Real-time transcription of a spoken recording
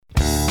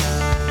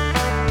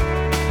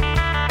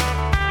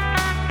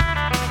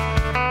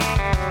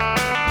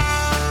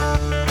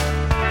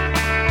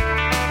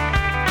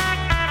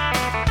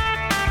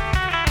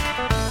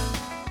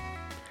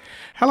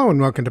and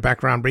welcome to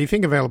Background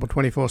Briefing, available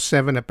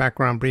 24/7 at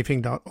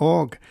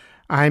backgroundbriefing.org.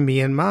 I'm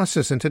Ian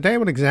Masters, and today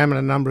we'll examine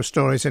a number of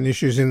stories and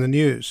issues in the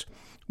news.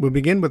 We'll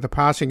begin with the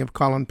passing of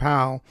Colin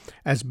Powell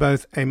as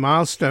both a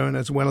milestone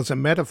as well as a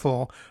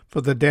metaphor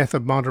for the death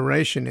of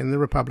moderation in the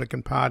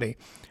Republican Party,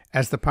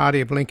 as the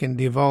party of Lincoln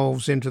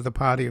devolves into the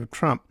party of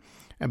Trump,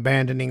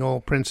 abandoning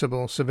all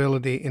principle,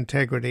 civility,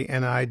 integrity,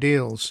 and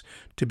ideals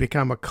to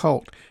become a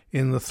cult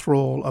in the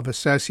thrall of a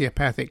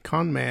sociopathic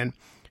conman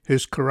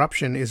whose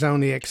corruption is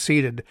only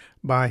exceeded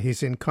by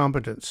his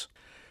incompetence.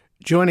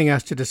 Joining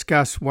us to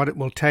discuss what it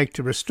will take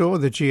to restore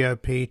the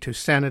GOP to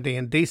sanity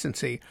and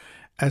decency,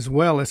 as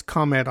well as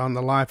comment on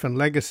the life and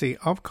legacy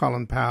of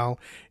Colin Powell,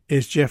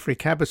 is Geoffrey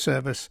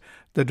Kabaservice,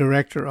 the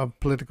Director of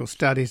Political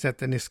Studies at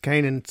the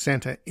Niskanen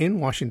Center in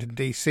Washington,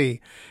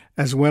 D.C.,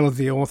 as well as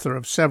the author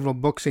of several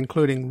books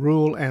including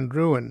Rule and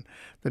Ruin,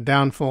 The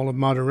Downfall of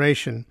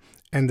Moderation,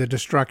 and the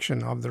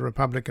Destruction of the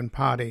Republican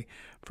Party,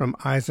 from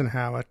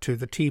Eisenhower to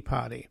the Tea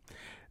Party.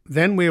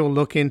 Then we will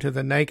look into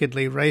the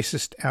nakedly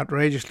racist,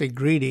 outrageously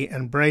greedy,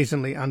 and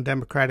brazenly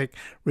undemocratic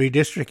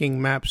redistricting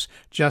maps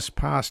just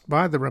passed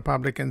by the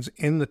Republicans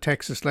in the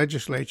Texas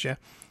legislature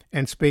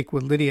and speak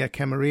with Lydia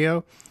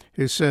Camarillo,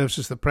 who serves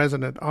as the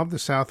president of the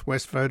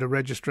Southwest Voter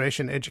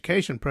Registration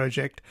Education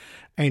Project,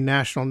 a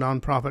national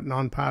nonprofit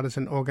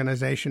nonpartisan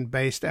organization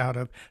based out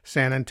of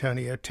San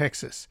Antonio,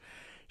 Texas.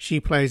 She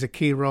plays a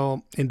key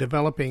role in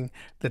developing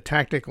the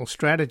tactical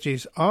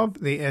strategies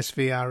of the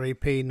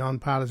SVREP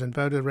nonpartisan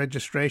voter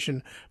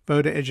registration,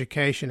 voter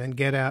education, and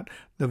Get Out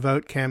the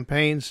Vote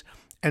campaigns,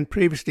 and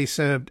previously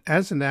served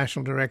as the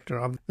national director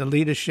of the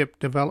Leadership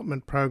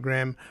Development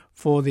Program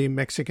for the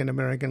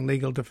Mexican-American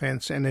Legal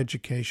Defense and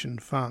Education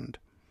Fund.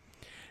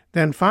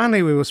 Then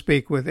finally we will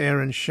speak with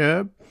Aaron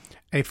Scherb,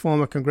 a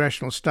former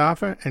congressional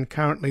staffer and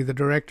currently the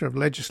Director of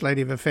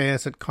Legislative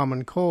Affairs at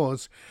Common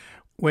Cause,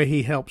 where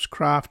he helps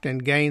craft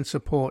and gain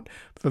support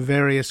for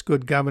various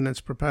good governance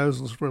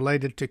proposals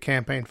related to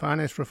campaign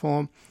finance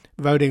reform,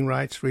 voting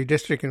rights,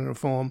 redistricting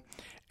reform,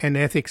 and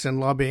ethics and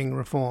lobbying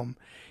reform.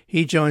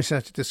 He joins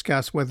us to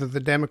discuss whether the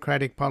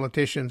Democratic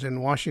politicians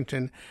in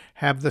Washington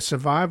have the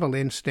survival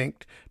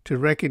instinct to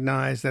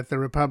recognize that the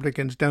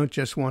Republicans don't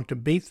just want to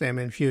beat them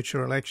in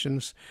future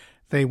elections,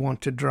 they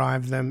want to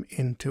drive them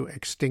into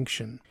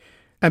extinction.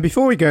 And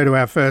before we go to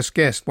our first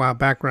guest, while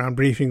Background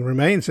Briefing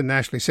remains a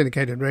nationally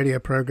syndicated radio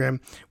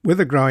program with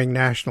a growing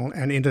national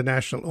and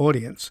international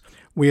audience,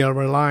 we are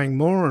relying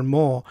more and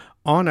more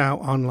on our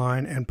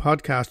online and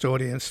podcast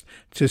audience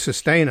to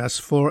sustain us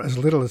for as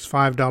little as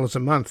 $5 a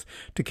month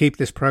to keep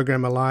this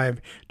program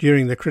alive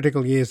during the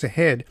critical years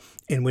ahead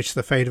in which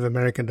the fate of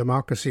American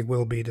democracy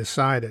will be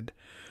decided.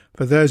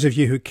 For those of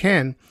you who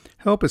can,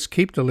 help us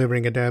keep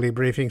delivering a daily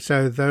briefing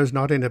so those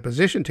not in a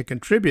position to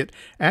contribute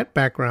at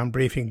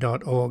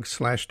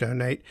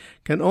backgroundbriefing.org/donate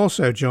can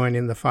also join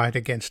in the fight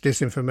against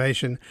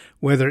disinformation,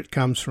 whether it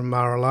comes from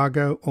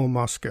Mar-a-Lago or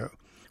Moscow.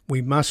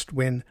 We must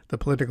win the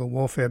political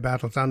warfare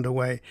battles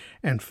underway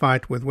and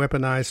fight with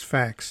weaponized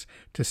facts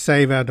to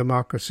save our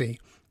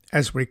democracy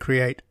as we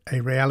create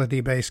a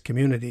reality-based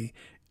community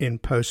in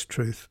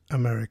post-truth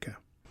America.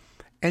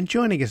 And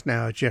joining us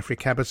now is Geoffrey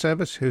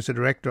Kabaservice, who's the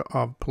Director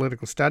of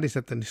Political Studies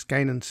at the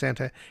Niskanen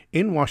Center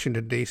in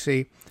Washington,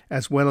 D.C.,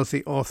 as well as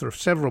the author of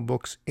several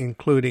books,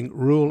 including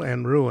Rule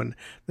and Ruin,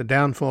 The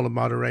Downfall of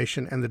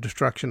Moderation and the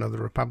Destruction of the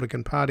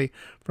Republican Party,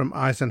 from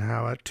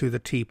Eisenhower to the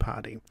Tea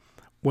Party.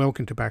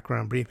 Welcome to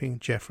Background Briefing,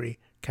 Geoffrey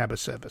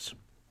Kabaservice.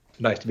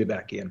 Nice to be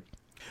back, Ian.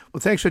 Well,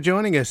 thanks for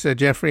joining us,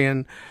 Geoffrey.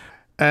 And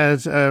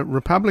as a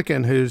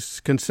Republican who's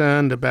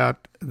concerned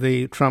about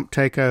the Trump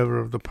takeover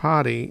of the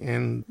party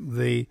and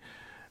the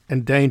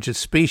endangered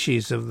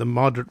species of the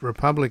moderate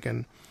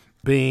Republican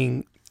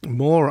being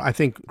more, I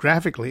think,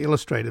 graphically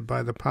illustrated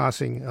by the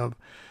passing of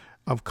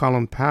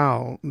Colin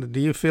Powell,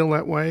 do you feel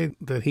that way,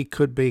 that he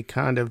could be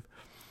kind of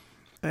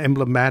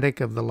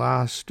emblematic of the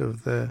last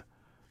of the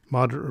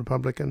moderate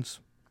Republicans?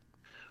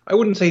 I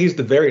wouldn't say he's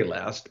the very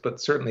last, but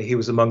certainly he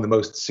was among the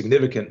most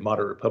significant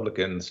moderate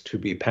Republicans to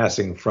be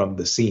passing from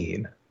the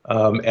scene.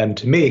 And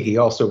to me, he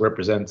also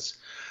represents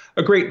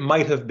a great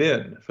might have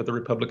been for the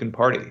Republican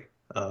Party.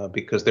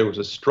 Because there was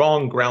a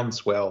strong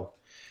groundswell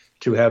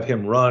to have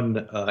him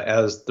run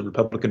as the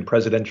Republican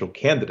presidential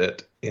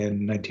candidate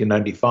in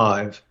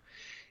 1995.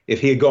 If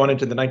he had gone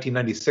into the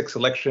 1996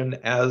 election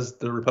as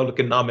the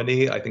Republican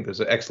nominee, I think there's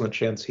an excellent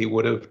chance he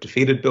would have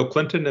defeated Bill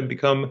Clinton and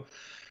become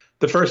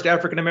the first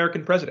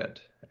African-American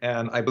president.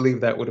 And I believe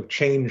that would have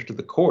changed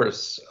the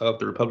course of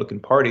the Republican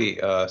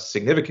Party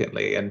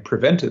significantly and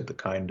prevented the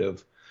kind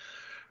of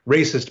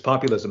racist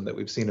populism that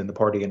we've seen in the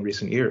party in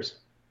recent years.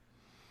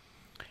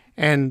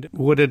 And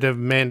would it have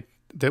meant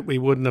that we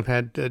wouldn't have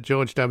had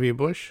George W.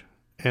 Bush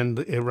and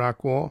the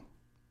Iraq War?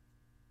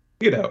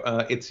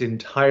 It's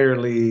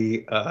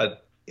entirely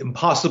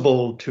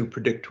impossible to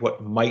predict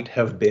what might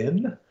have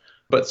been.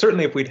 But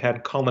certainly if we'd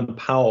had Colin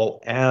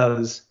Powell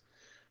as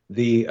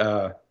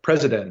the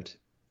president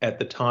at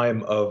the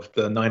time of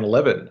the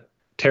 9/11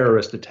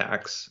 terrorist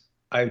attacks,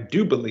 I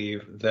do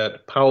believe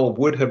that Powell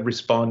would have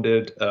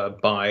responded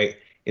by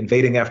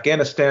invading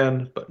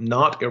Afghanistan, but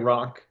not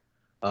Iraq,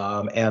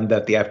 and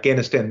that the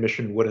Afghanistan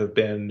mission would have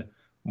been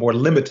more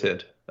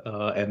limited,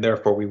 and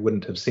therefore we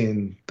wouldn't have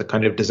seen the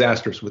kind of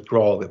disastrous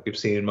withdrawal that we've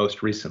seen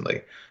most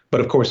recently.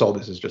 But of course, all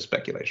this is just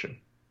speculation.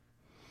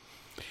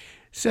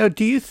 So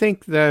do you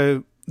think,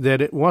 though,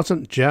 that it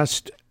wasn't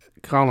just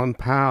Colin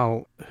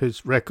Powell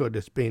whose record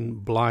has been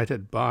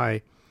blighted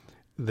by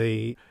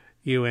the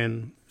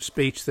UN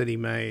speech that he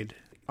made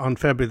on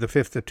February the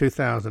 5th of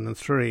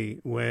 2003,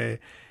 where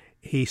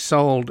he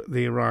sold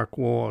the Iraq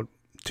war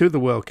to the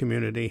world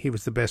community? He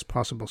was the best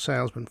possible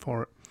salesman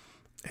for it,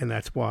 and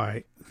that's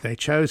why they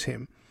chose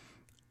him.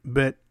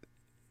 But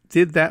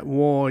did that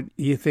war,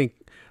 you think,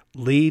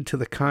 lead to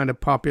the kind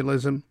of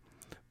populism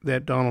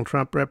that Donald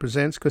Trump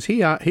represents? Because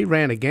he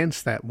ran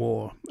against that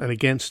war and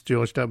against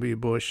George W.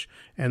 Bush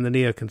and the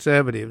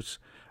neoconservatives.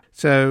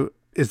 So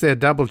is there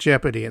double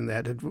jeopardy in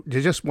that? It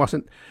just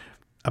wasn't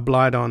a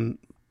blight on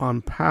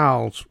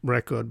Powell's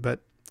record, but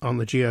on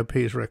the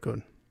GOP's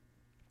record.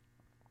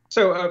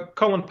 So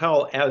Colin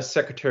Powell, as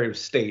Secretary of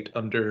State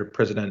under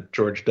President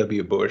George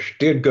W. Bush,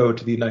 did go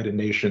to the United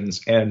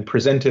Nations and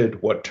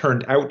presented what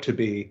turned out to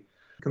be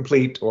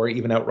complete or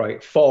even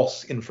outright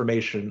false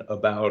information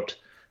about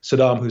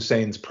Saddam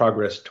Hussein's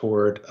progress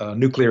toward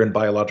nuclear and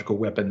biological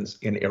weapons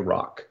in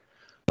Iraq.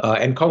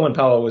 And Colin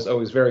Powell was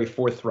always very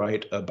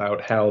forthright about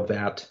how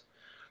that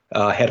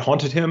had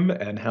haunted him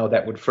and how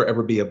that would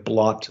forever be a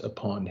blot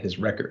upon his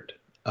record.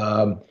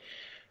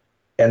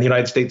 And the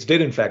United States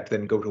did, in fact,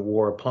 then go to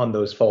war upon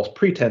those false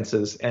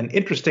pretenses. And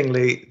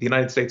interestingly, the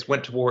United States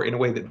went to war in a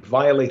way that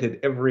violated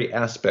every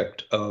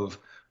aspect of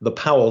the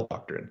Powell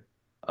Doctrine,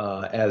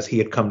 as he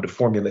had come to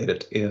formulate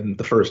it in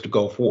the first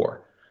Gulf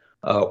War.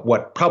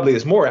 What probably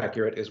is more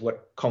accurate is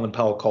what Colin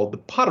Powell called the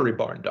Pottery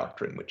Barn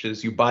Doctrine, which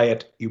is you buy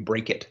it, you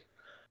break it.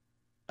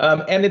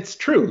 And it's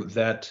true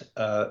that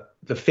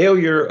the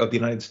failure of the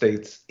United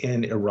States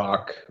in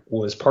Iraq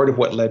was part of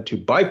what led to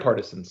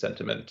bipartisan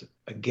sentiment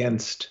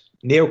against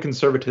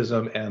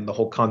neoconservatism and the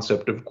whole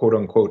concept of, quote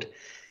unquote,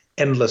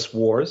 endless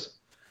wars.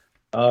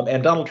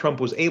 And Donald Trump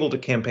was able to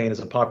campaign as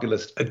a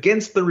populist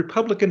against the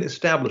Republican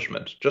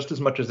establishment just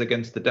as much as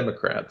against the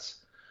Democrats,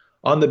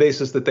 on the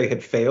basis that they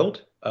had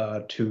failed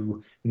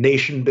to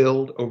nation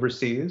build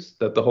overseas,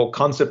 that the whole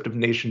concept of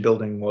nation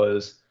building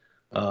was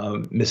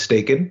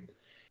mistaken,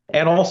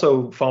 and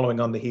also following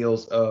on the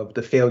heels of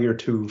the failure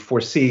to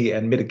foresee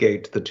and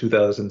mitigate the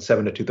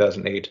 2007 to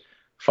 2008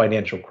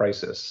 financial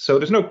crisis. So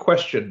there's no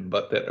question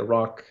but that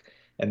Iraq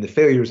and the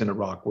failures in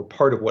Iraq were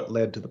part of what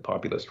led to the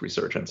populist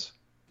resurgence.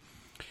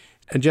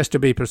 And just to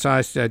be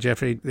precise,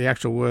 Geoffrey, the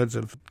actual words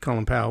of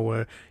Colin Powell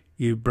were,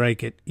 "You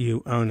break it,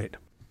 you own it."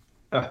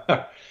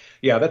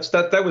 Yeah,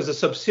 that was a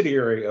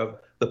subsidiary of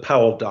the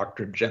Powell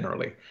Doctrine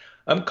generally.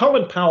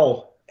 Colin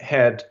Powell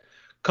had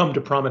come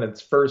to prominence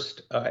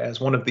first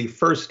as one of the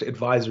first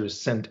advisors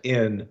sent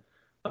in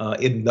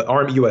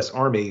the U.S.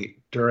 Army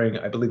during,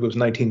 I believe it was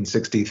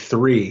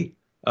 1963,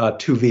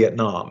 to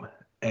Vietnam.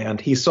 And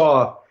he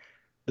saw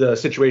the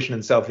situation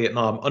in South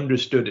Vietnam,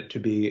 understood it to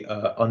be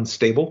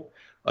unstable,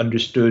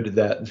 understood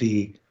that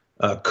the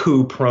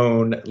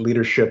coup-prone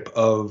leadership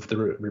of the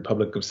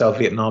Republic of South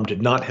Vietnam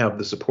did not have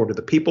the support of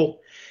the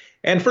people.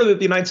 And further,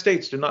 the United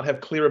States did not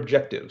have clear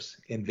objectives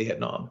in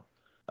Vietnam.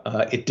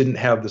 It didn't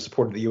have the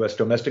support of the U.S.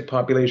 domestic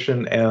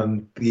population,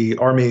 and the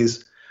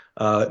Army's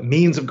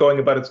means of going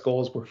about its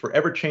goals were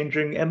forever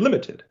changing and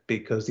limited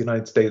because the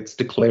United States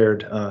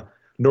declared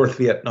North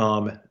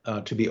Vietnam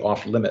to be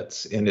off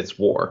limits in its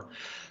war.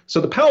 So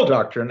the Powell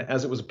Doctrine,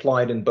 as it was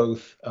applied in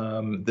both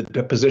the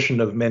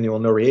deposition of Manuel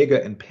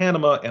Noriega in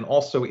Panama and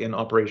also in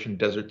Operation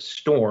Desert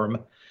Storm,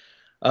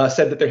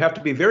 said that there have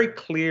to be very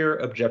clear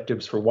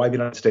objectives for why the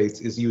United States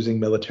is using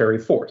military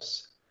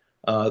force.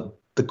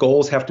 The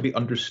goals have to be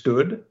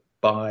understood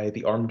by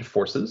the armed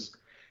forces.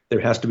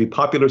 There has to be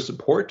popular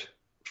support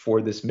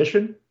for this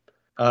mission.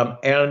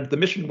 And the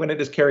mission, when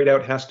it is carried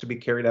out, has to be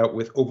carried out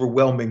with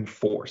overwhelming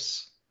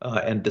force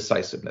and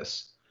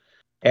decisiveness.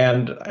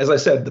 And as I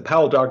said, the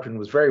Powell Doctrine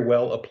was very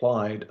well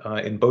applied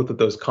in both of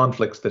those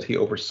conflicts that he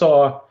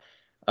oversaw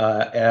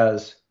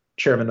as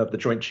chairman of the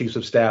Joint Chiefs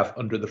of Staff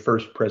under the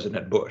first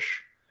President Bush.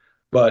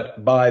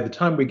 But by the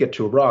time we get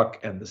to Iraq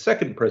and the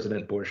second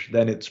President Bush,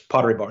 then it's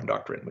Pottery Barn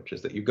Doctrine, which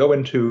is that you go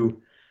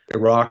into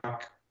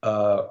Iraq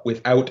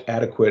without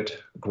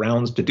adequate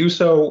grounds to do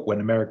so, when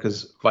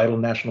America's vital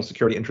national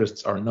security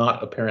interests are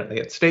not apparently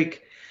at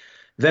stake,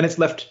 then it's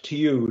left to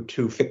you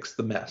to fix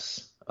the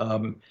mess.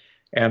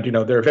 And, you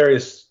know, there are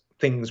various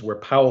things where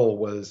Powell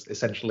was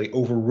essentially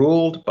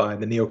overruled by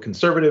the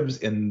neoconservatives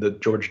in the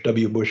George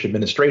W. Bush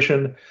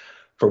administration.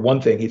 For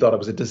one thing, he thought it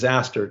was a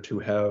disaster to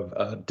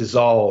have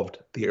dissolved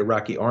the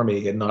Iraqi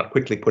army and not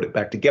quickly put it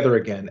back together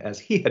again, as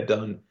he had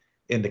done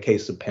in the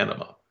case of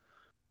Panama.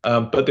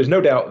 But there's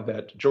no doubt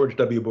that George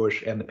W.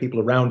 Bush and the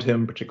people around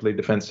him, particularly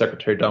Defense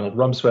Secretary Donald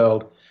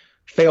Rumsfeld,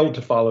 failed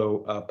to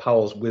follow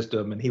Powell's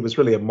wisdom, and he was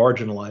really a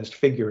marginalized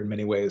figure in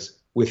many ways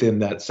within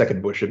that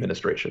second Bush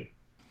administration.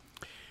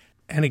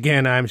 And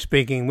again, I'm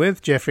speaking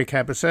with Geoffrey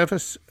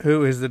Kabaservice,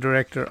 who is the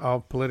Director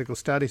of Political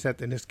Studies at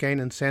the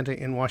Niskanen Center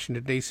in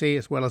Washington, D.C.,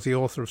 as well as the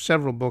author of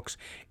several books,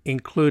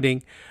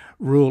 including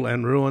Rule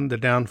and Ruin, The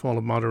Downfall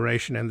of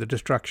Moderation and the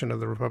Destruction of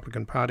the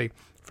Republican Party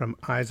from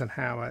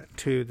Eisenhower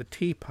to the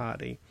Tea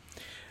Party.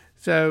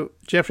 So,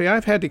 Geoffrey,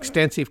 I've had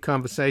extensive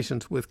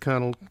conversations with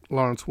Colonel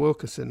Lawrence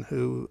Wilkerson,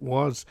 who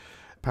was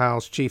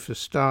Powell's chief of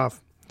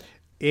staff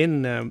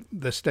in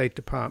the State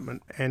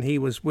Department, and he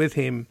was with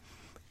him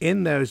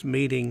in those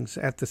meetings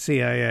at the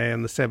CIA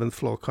and the 7th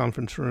floor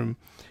conference room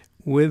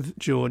with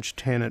George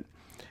Tenet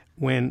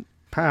when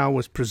Powell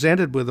was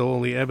presented with all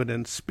the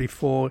evidence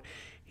before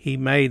he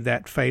made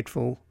that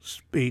fateful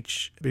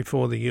speech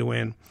before the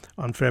UN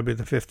on February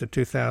the 5th of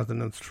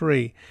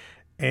 2003.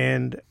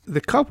 And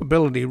the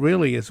culpability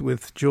really is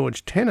with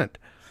George Tenet.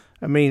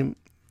 I mean,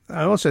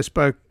 I also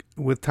spoke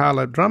with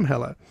Tyler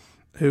Drumheller,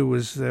 who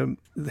was the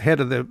head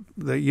of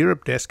the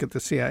Europe desk at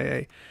the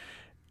CIA,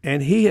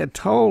 and he had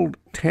told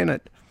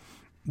Tenet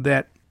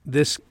that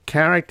this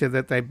character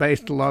that they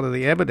based a lot of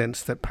the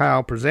evidence that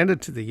Powell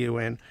presented to the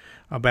UN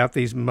about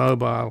these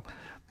mobile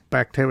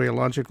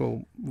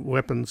bacteriological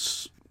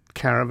weapons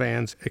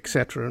caravans,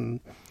 etc., and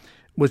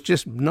was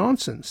just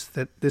nonsense,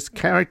 that this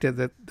character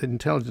that the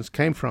intelligence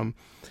came from,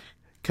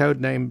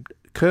 codenamed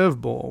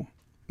Curveball,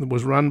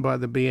 was run by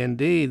the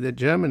BND, the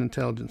German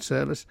intelligence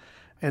service,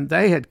 and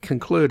they had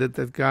concluded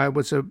that the guy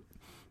was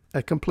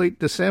a complete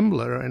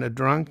dissembler and a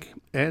drunk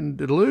and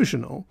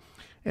delusional.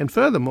 And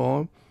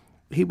furthermore,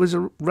 he was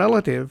a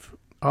relative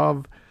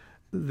of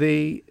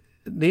the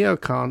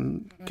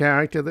neocon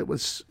character that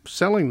was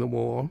selling the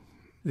war,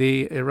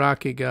 the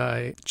Iraqi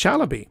guy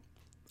Chalabi,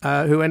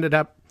 who ended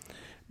up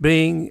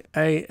being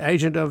an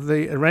agent of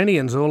the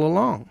Iranians all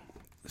along.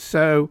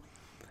 So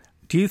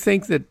do you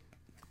think that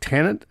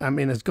Tenet,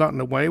 has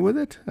gotten away with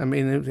it? I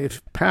mean,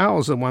 if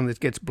Powell's the one that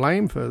gets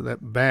blamed for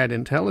that bad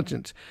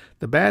intelligence,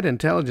 the bad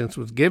intelligence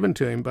was given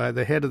to him by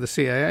the head of the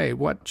CIA.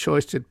 What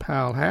choice did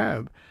Powell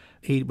have?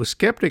 He was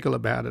skeptical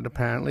about it,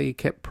 apparently. He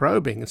kept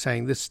probing and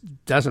saying, this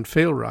doesn't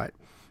feel right.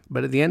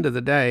 But at the end of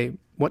the day,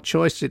 what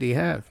choice did he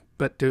have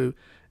but to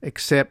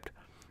accept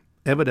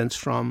evidence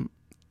from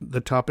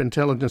the top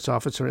intelligence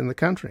officer in the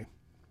country?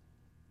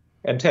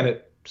 And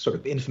Tenet sort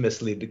of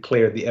infamously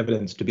declared the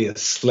evidence to be a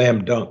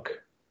slam dunk.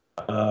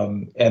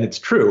 And it's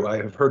true. I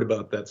have heard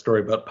about that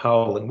story about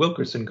Powell and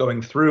Wilkerson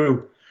going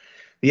through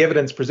the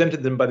evidence presented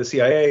to them by the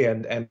CIA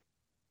and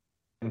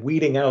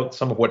weeding out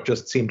some of what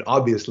just seemed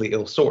obviously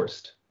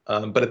ill-sourced.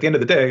 But at the end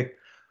of the day,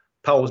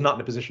 Powell was not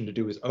in a position to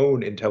do his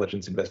own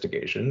intelligence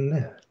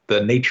investigation.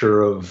 The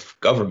nature of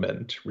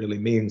government really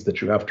means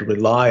that you have to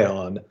rely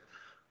on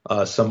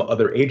some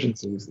other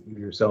agencies that you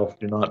yourself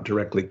do not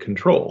directly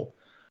control.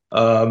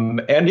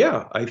 And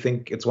yeah, I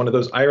think it's one of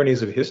those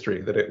ironies of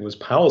history that it was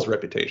Powell's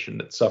reputation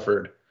that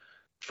suffered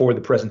for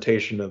the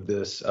presentation of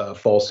this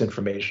false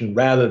information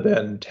rather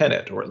than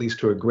Tenet, or at least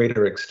to a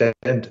greater extent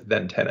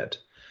than Tenet.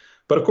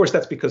 But of course,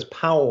 that's because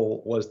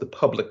Powell was the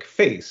public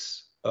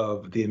face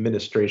of the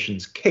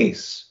administration's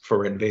case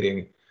for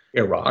invading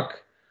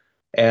Iraq.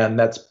 And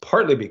that's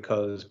partly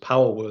because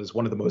Powell was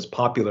one of the most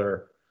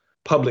popular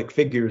public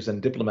figures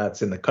and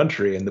diplomats in the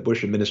country, and the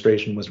Bush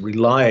administration was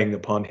relying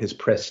upon his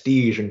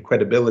prestige and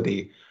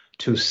credibility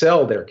to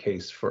sell their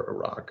case for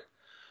Iraq.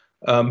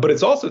 But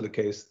it's also the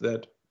case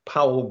that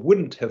Powell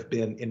wouldn't have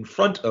been in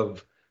front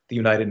of the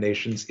United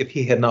Nations if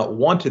he had not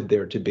wanted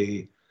there to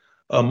be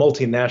a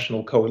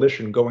multinational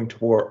coalition going to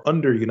war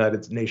under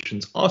United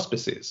Nations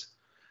auspices.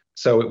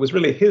 So it was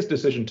really his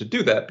decision to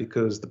do that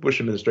because the Bush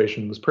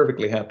administration was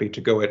perfectly happy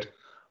to go it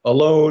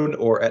alone,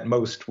 or at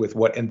most with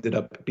what ended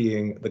up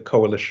being the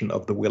coalition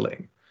of the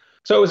willing.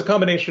 So it was a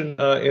combination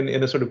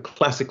in a sort of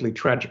classically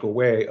tragical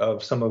way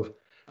of some of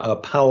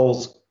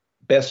Powell's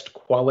best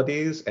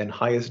qualities and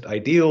highest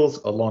ideals,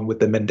 along with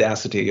the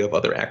mendacity of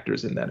other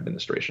actors in that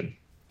administration.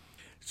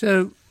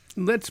 So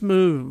let's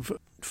move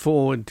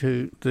forward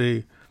to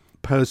the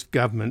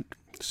post-government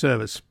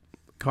service,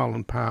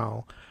 Colin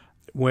Powell,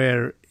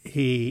 where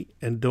he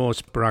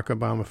endorsed Barack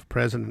Obama for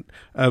president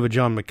over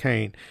John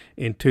McCain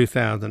in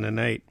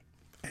 2008.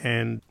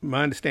 And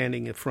my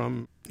understanding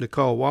from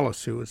Nicole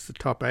Wallace, who was the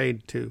top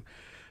aide to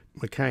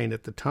McCain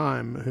at the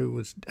time, who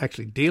was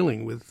actually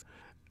dealing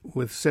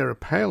with Sarah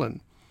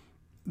Palin,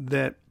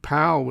 that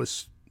Powell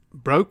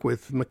broke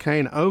with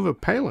McCain over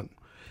Palin.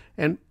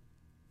 And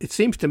it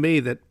seems to me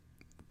that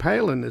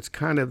Palin is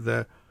kind of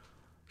the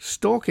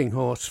stalking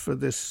horse for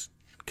this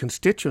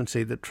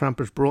constituency that Trump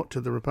has brought to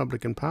the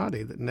Republican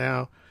Party, that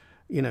now,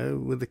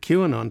 with the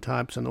QAnon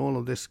types and all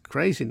of this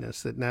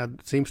craziness that now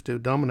seems to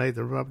dominate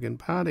the Republican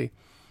Party.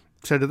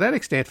 So to that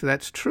extent, if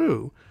that's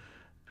true,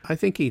 I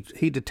think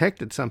he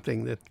detected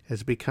something that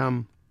has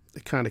become a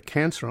kind of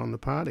cancer on the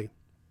party.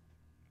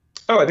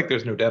 Oh, I think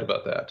there's no doubt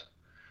about that.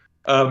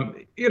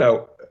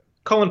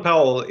 Colin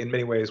Powell in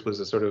many ways was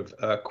a sort of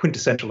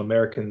quintessential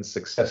American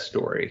success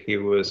story. He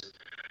was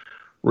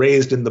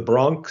raised in the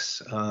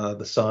Bronx,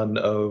 the son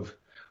of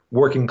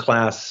working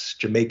class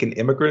Jamaican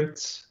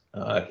immigrants.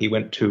 He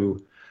went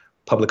to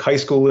public high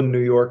school in New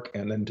York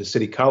and then to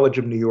City College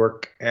of New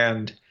York.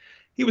 And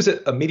he was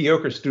a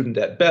mediocre student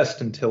at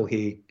best until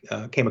he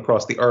came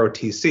across the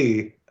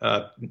ROTC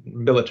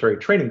military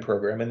training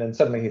program. And then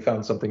suddenly he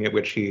found something at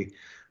which he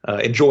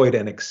enjoyed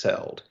and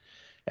excelled.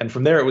 And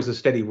from there, it was a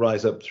steady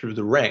rise up through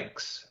the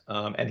ranks.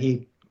 And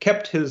he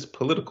kept his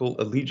political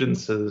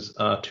allegiances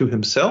to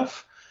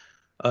himself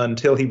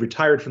until he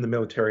retired from the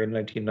military in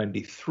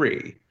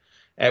 1993,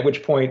 at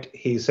which point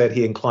he said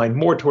he inclined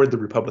more toward the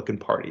Republican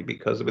Party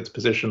because of its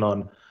position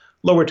on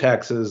lower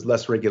taxes,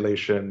 less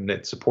regulation,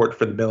 its support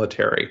for the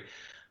military.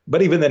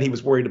 But even then, he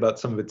was worried about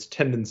some of its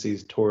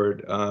tendencies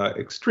toward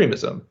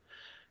extremism.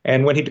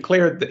 And when he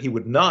declared that he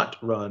would not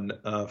run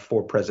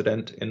for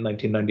president in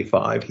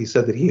 1995, he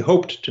said that he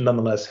hoped to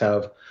nonetheless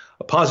have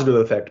a positive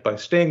effect by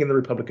staying in the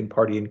Republican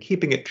Party and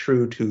keeping it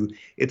true to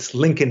its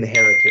Lincoln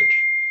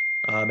heritage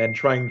and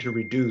trying to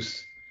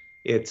reduce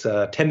its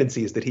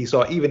tendencies that he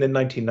saw even in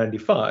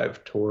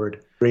 1995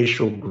 toward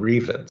racial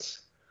grievance.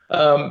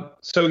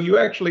 So you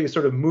actually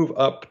sort of move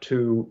up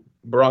to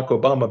Barack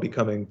Obama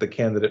becoming the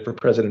candidate for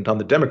president on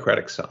the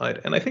Democratic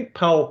side. And I think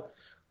Powell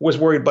was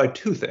worried by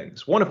two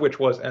things, one of which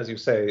was, as you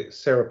say,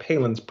 Sarah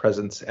Palin's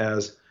presence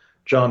as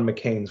John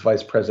McCain's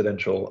vice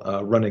presidential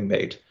running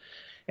mate.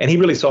 And he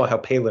really saw how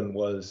Palin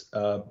was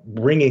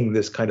bringing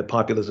this kind of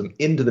populism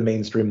into the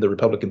mainstream of the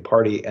Republican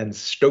Party and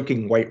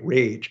stoking white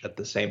rage at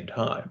the same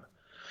time.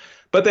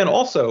 But then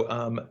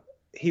also,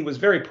 he was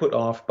very put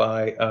off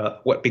by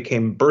what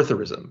became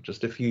birtherism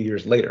just a few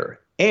years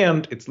later,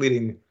 and its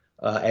leading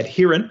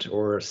adherent,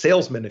 or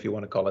salesman, if you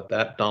want to call it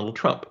that, Donald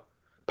Trump.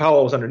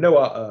 Powell was under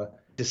no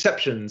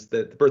deceptions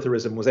that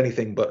birtherism was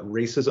anything but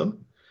racism.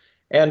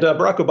 And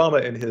Barack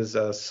Obama, in his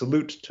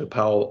salute to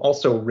Powell,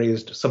 also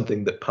raised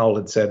something that Powell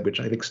had said, which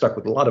I think stuck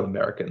with a lot of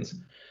Americans.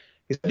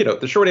 He said,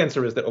 the short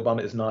answer is that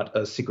Obama is not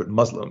a secret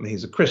Muslim.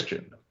 He's a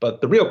Christian. But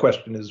the real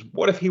question is,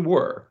 what if he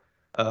were?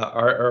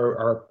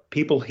 Are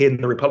people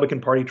in the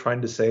Republican Party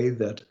trying to say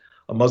that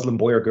a Muslim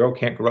boy or girl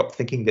can't grow up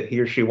thinking that he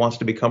or she wants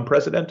to become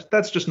president?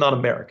 That's just not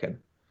American.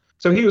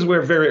 So he was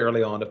aware very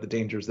early on of the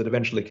dangers that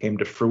eventually came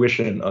to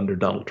fruition under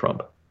Donald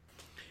Trump.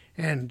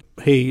 And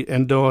he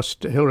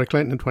endorsed Hillary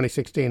Clinton in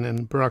 2016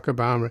 and Barack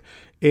Obama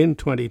in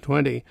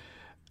 2020.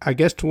 I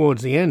guess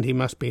towards the end, he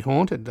must be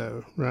haunted,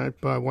 though, right,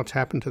 by what's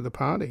happened to the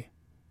party.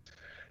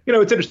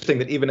 It's interesting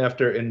that even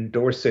after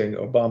endorsing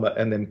Obama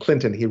and then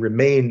Clinton, he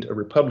remained a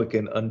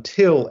Republican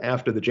until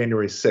after the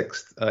January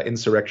 6th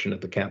insurrection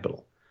at the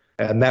Capitol.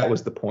 And that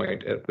was the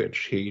point at which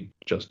he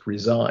just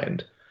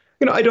resigned.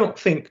 I don't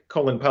think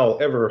Colin Powell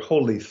ever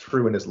wholly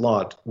threw in his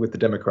lot with the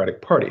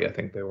Democratic Party. I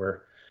think there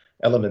were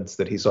elements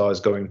that he saw as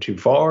going too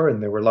far,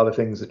 and there were a lot of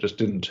things that just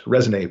didn't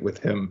resonate with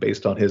him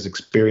based on his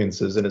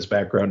experiences and his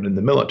background in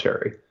the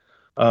military.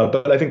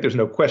 But I think there's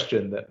no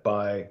question that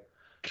by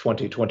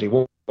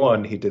 2021,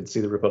 he did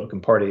see the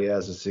Republican Party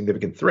as a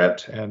significant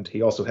threat, and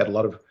he also had a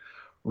lot of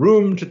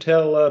room to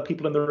tell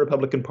people in the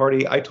Republican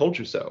Party, I told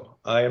you so.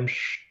 I am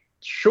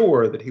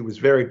sure that he was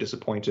very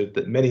disappointed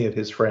that many of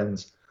his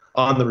friends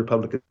on the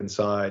Republican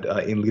side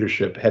in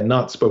leadership had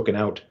not spoken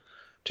out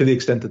to the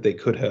extent that they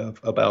could have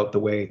about the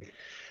way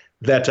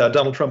that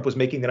Donald Trump was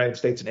making the United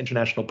States an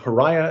international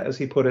pariah, as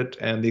he put it,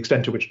 and the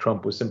extent to which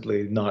Trump was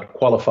simply not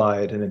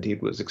qualified and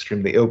indeed was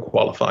extremely ill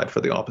qualified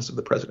for the office of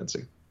the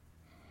presidency.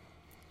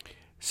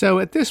 So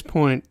at this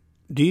point,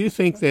 do you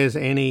think there's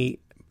any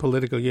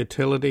political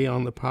utility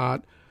on the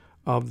part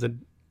of the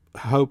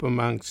hope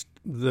amongst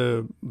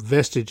the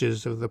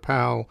vestiges of the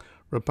Powell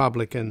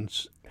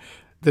Republicans?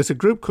 There's a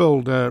group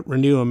called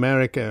Renew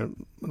America,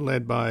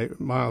 led by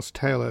Miles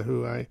Taylor,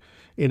 who I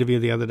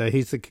interviewed the other day.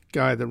 He's the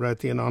guy that wrote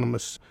the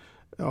anonymous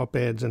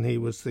op-eds, and he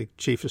was the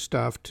chief of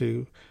staff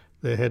to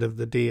the head of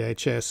the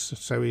DHS.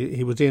 So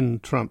he was in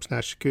Trump's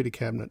National Security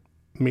Cabinet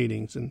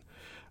meetings, and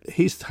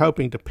he's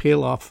hoping to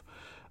peel off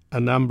a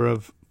number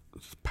of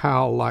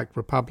Powell-like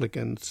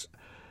Republicans,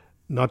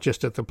 not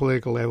just at the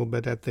political level,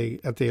 but at the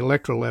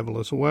electoral level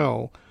as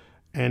well.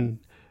 And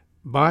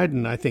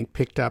Biden, I think,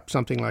 picked up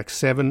something like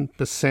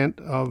 7%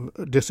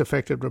 of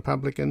disaffected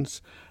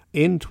Republicans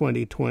in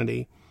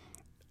 2020.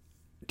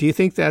 Do you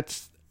think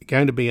that's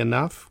going to be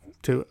enough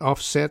to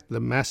offset the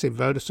massive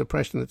voter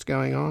suppression that's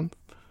going on?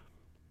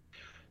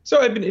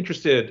 So I've been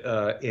interested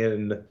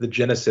in the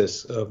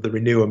genesis of the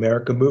Renew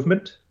America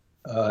movement.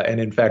 And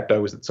in fact, I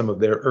was at some of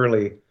their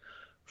early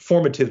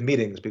formative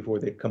meetings before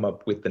they'd come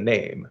up with the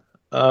name.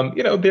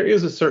 There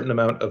is a certain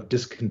amount of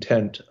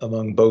discontent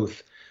among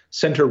both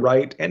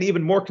center-right and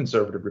even more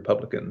conservative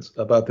Republicans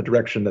about the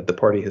direction that the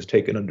party has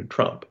taken under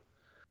Trump,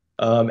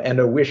 and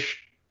a wish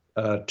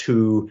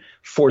to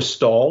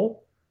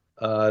forestall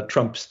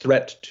Trump's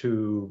threat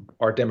to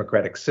our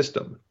democratic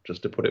system,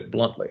 just to put it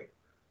bluntly.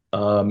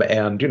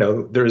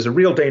 There is a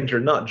real danger,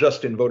 not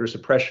just in voter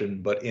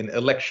suppression, but in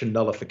election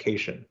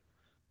nullification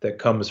that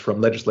comes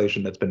from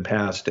legislation that's been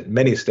passed in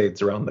many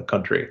states around the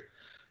country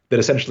that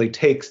essentially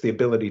takes the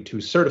ability to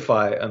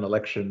certify an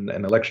election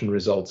and election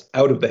results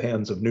out of the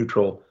hands of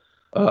neutral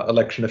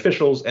election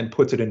officials and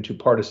puts it into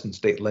partisan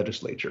state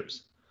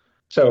legislatures.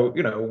 So,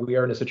 we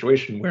are in a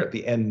situation where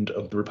the end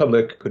of the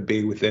republic could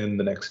be within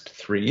the next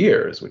 3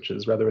 years, which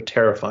is rather a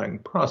terrifying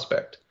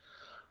prospect.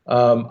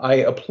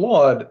 I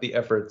applaud the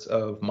efforts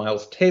of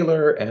Miles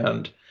Taylor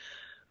and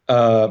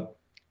uh,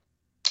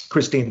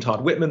 Christine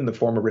Todd Whitman, the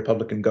former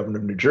Republican governor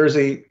of New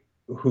Jersey,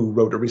 who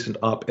wrote a recent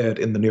op-ed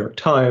in the New York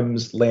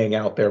Times laying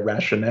out their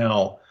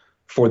rationale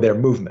for their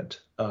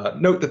movement.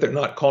 Note that they're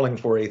not calling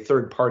for a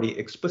third party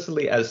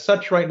explicitly as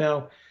such right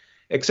now,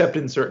 except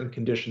in certain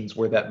conditions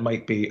where that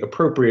might be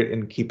appropriate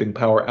in keeping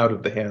power out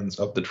of the hands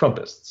of the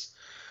Trumpists.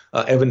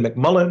 Evan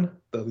McMullin,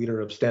 the leader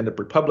of Stand Up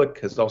Republic,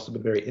 has also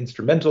been very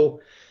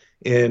instrumental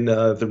in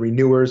the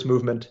Renewers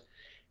movement.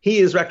 He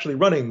is actually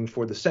running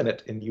for the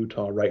Senate in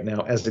Utah right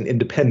now as an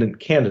independent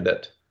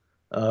candidate,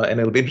 and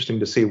it'll be interesting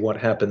to see what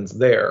happens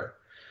there.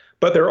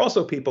 But there are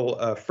also people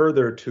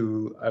further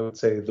to, I would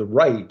say, the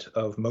right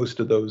of most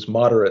of those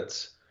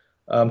moderates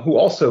who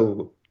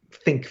also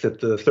think that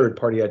the third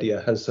party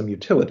idea has some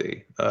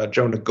utility.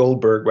 Jonah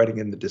Goldberg, writing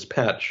in the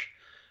Dispatch,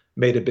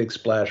 made a big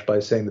splash by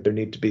saying that there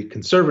need to be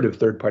conservative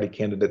third party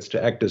candidates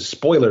to act as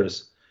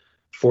spoilers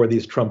for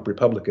these Trump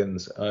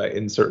Republicans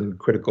in certain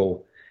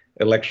critical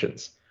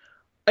elections.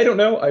 I don't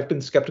know. I've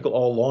been skeptical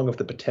all along of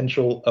the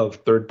potential of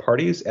third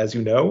parties. As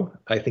you know,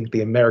 I think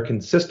the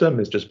American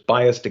system is just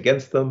biased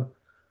against them.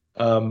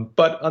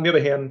 But on the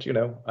other hand,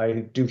 I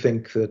do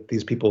think that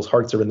these people's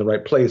hearts are in the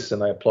right place,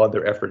 and I applaud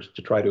their efforts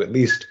to try to at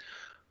least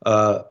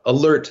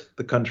alert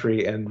the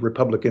country and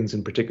Republicans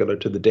in particular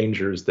to the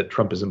dangers that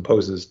Trump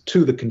imposes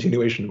to the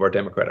continuation of our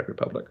democratic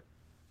republic.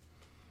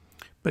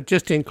 But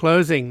just in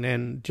closing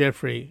then,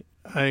 Geoffrey,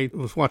 I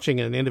was watching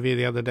an interview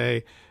the other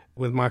day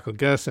with Michael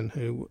Gerson,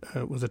 who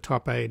was a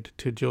top aide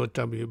to George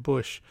W.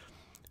 Bush,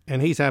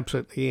 and he's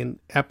absolutely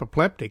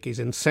apoplectic. He's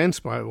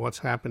incensed by what's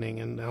happening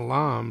and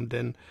alarmed,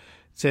 and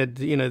said,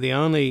 the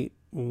only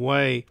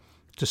way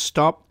to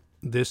stop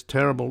this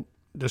terrible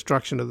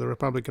destruction of the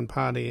Republican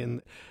Party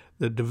and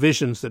the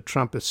divisions that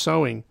Trump is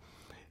sowing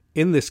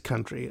in this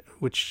country,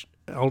 which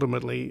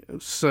ultimately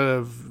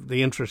serve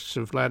the interests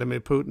of Vladimir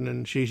Putin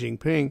and Xi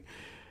Jinping,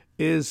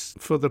 is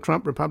for the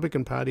Trump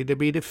Republican Party to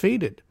be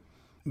defeated.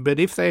 But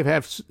if they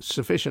have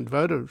sufficient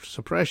voter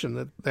suppression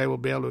that they will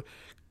be able to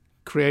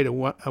create a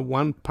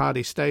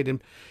one-party state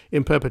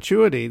in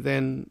perpetuity,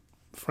 then,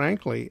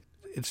 frankly,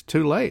 it's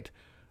too late.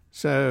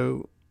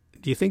 So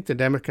do you think the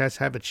Democrats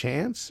have a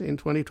chance in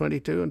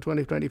 2022 and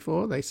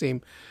 2024? They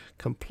seem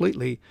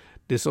completely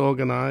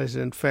disorganized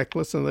and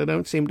feckless, and they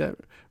don't seem to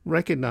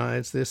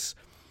recognize this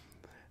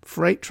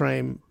freight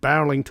train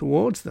barreling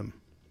towards them.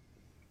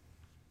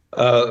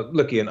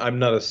 Look, Ian, I'm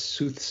not a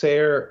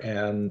soothsayer,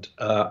 and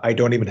I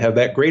don't even have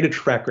that great a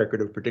track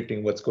record of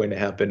predicting what's going to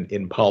happen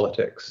in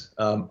politics.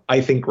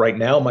 I think right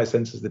now my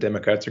sense is the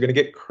Democrats are going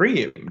to get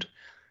creamed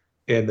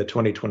in the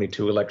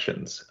 2022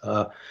 elections.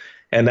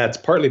 And that's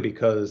partly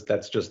because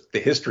that's just the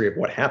history of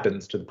what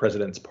happens to the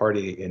president's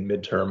party in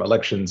midterm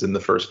elections in the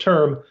first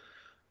term.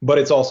 But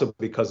it's also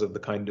because of the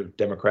kind of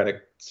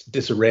Democratic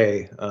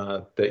disarray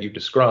that you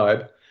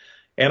describe.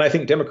 And I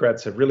think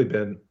Democrats have really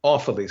been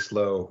awfully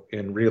slow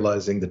in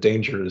realizing the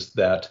dangers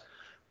that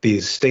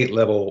these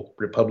state-level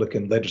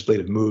Republican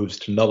legislative moves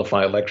to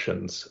nullify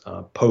elections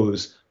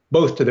pose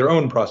both to their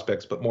own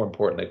prospects, but more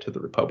importantly to the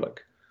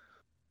Republic.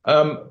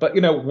 But,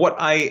 what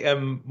I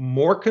am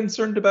more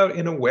concerned about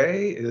in a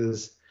way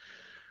is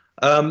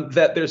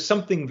that there's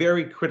something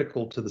very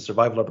critical to the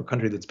survival of our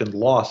country that's been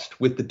lost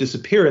with the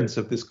disappearance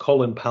of this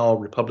Colin Powell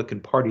Republican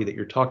Party that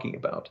you're talking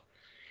about.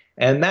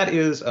 And that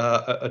is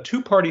a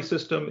two-party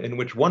system in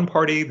which one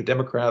party, the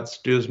Democrats,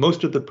 does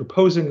most of the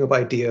proposing of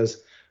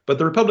ideas, but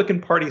the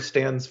Republican Party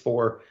stands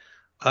for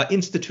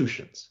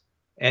institutions,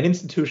 and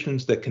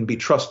institutions that can be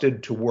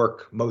trusted to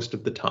work most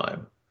of the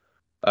time.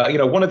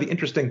 One of the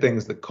interesting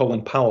things that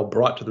Colin Powell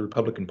brought to the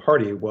Republican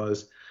Party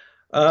was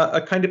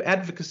a kind of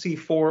advocacy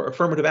for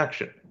affirmative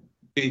action,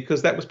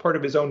 because that was part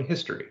of his own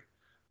history.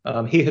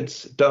 He had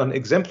done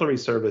exemplary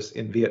service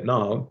in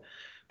Vietnam,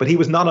 but he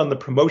was not on the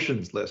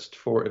promotions list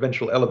for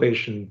eventual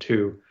elevation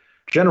to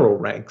general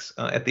ranks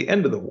at the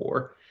end of the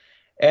war.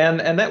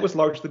 And that was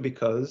largely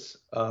because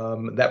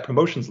that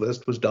promotions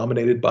list was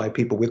dominated by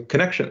people with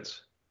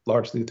connections,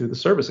 largely through the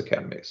service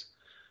academies.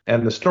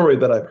 And the story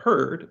that I've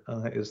heard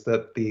is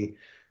that the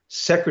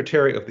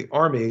Secretary of the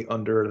Army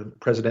under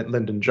President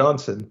Lyndon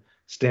Johnson,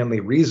 Stanley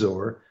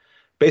Resor,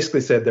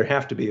 basically said there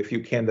have to be a few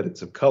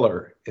candidates of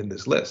color in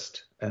this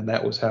list. And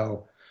that was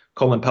how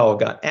Colin Powell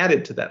got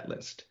added to that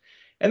list.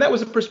 And that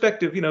was a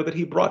perspective, that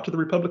he brought to the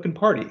Republican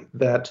Party,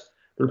 that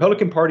the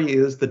Republican Party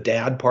is the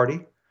dad party,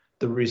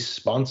 the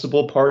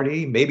responsible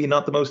party, maybe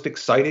not the most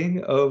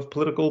exciting of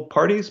political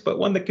parties, but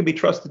one that can be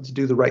trusted to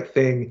do the right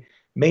thing,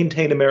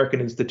 maintain American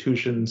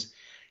institutions,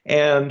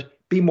 and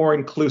be more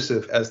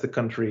inclusive as the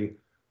country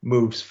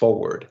moves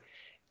forward.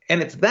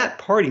 And it's that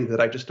party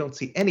that I just don't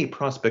see any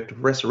prospect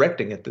of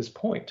resurrecting at this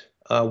point,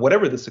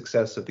 whatever the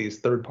success of these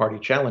third-party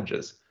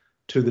challenges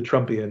to the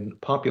Trumpian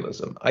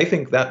populism. I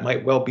think that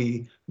might well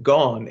be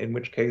gone, in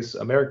which case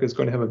America is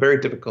going to have a very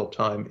difficult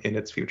time in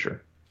its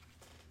future.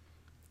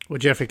 Well,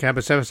 Geoffrey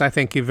Kabaservice, I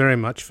thank you very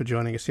much for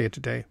joining us here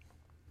today.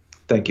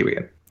 Thank you,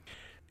 Ian.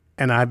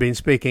 And I've been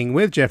speaking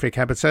with Geoffrey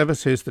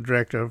Kabaservice, who's the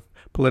Director of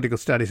Political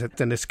Studies at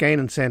the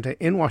Niskanen Center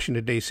in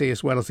Washington, D.C.,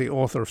 as well as the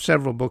author of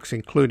several books,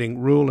 including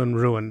Rule and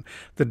Ruin,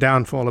 The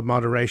Downfall of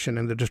Moderation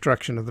and the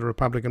Destruction of the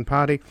Republican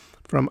Party,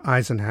 from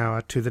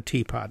Eisenhower to the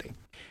Tea Party.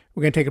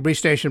 We're going to take a brief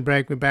station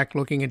break. We're back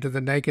looking into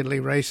the nakedly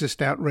racist,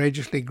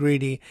 outrageously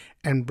greedy,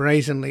 and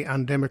brazenly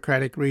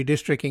undemocratic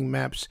redistricting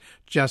maps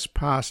just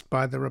passed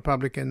by the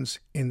Republicans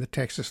in the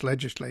Texas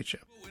legislature.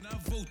 When I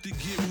vote to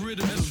get rid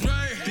of them,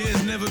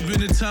 there's never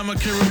been a time I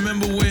can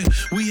remember when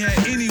we had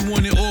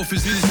anyone in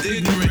office this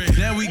ignorant.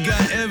 Now we got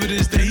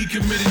evidence that he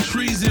committed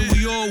treason.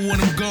 We all want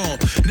him gone.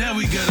 Now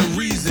we got a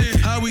reason.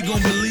 How we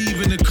gonna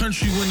believe in the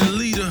country when the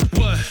leader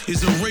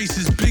is a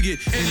racist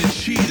bigot and a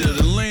cheater?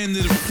 The land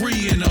of the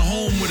free and the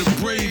home of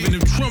the brave. And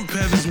if Trump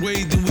have his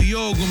way, then we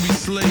all gonna be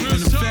slaves. And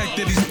the fact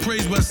that he's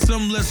praised by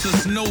some lets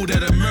us know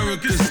that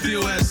America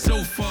still has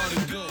so far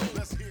to go.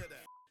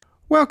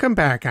 Welcome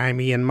back. I'm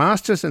Ian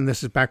Masters, and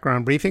this is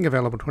Background Briefing,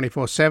 available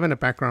 24/7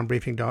 at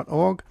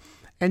backgroundbriefing.org.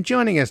 And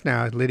joining us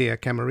now is Lydia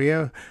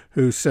Camarillo,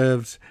 who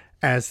serves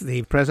as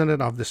the president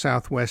of the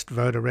Southwest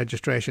Voter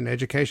Registration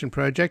Education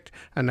Project,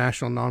 a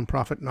national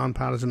nonprofit,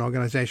 nonpartisan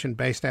organization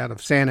based out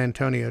of San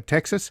Antonio,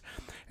 Texas.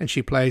 And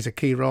she plays a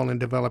key role in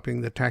developing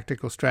the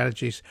tactical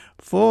strategies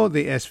for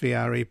the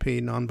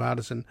SVREP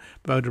nonpartisan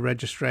voter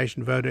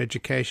registration, voter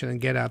education, and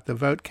get out the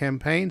vote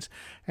campaigns.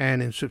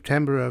 And in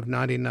September of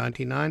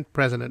 1999,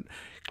 President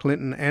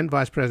Clinton and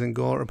Vice President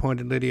Gore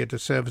appointed Lydia to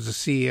serve as the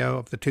CEO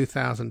of the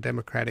 2000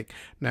 Democratic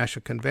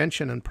National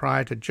Convention. And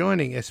prior to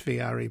joining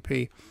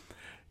SVREP,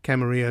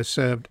 Camarillo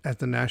served as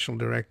the National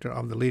Director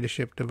of the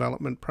Leadership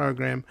Development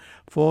Program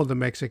for the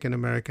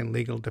Mexican-American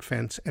Legal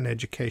Defense and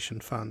Education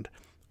Fund.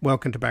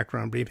 Welcome to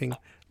Background Briefing,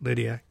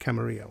 Lydia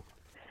Camarillo.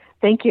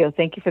 Thank you.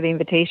 Thank you for the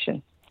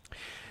invitation.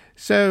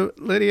 So,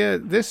 Lydia,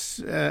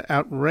 this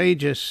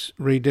outrageous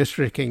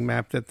redistricting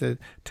map that the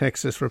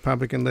Texas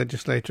Republican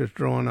legislature has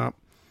drawn up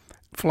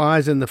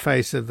flies in the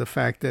face of the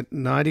fact that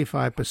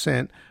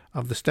 95%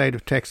 of the state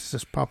of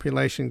Texas's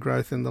population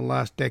growth in the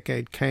last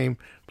decade came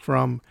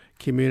from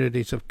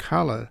communities of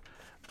color.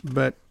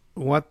 But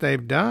what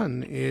they've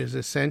done is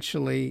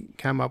essentially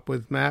come up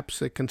with maps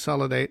that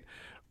consolidate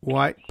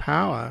white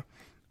power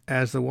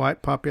as the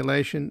white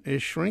population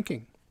is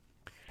shrinking.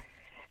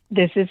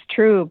 This is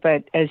true,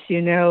 but as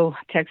you know,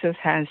 Texas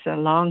has a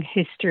long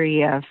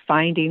history of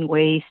finding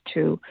ways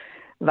to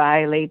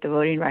violate the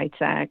Voting Rights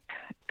Act,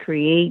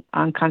 create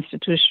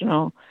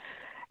unconstitutional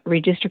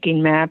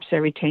redistricting maps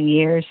every 10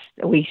 years.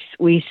 We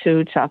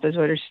sued Southwest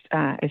Voters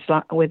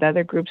with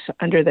other groups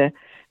under the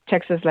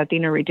Texas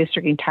Latino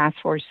Redistricting Task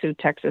Force, sued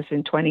Texas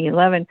in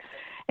 2011,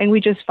 and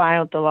we just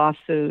filed the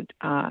lawsuit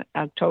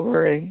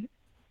October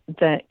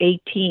the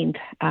 18th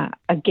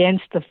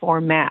against the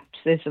four maps.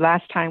 This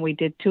last time we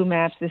did two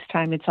maps. This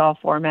time it's all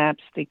four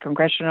maps: the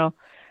congressional,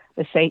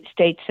 the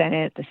state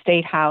Senate, the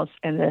state House,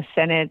 and the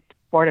Senate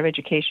Board of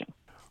Education.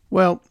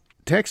 Well,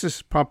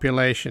 Texas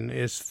population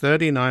is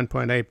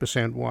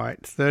 39.8%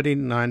 white,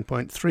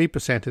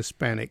 39.3%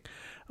 Hispanic,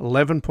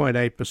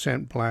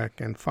 11.8%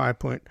 black, and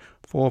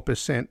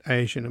 5.4%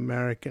 Asian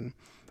American.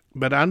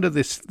 But under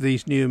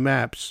these new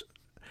maps,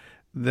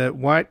 the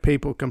white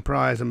people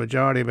comprise a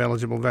majority of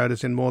eligible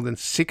voters in more than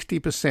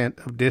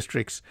 60% of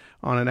districts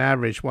on an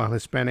average, while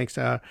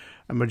Hispanics are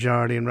a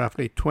majority in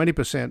roughly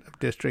 20% of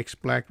districts,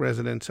 black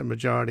residents a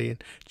majority in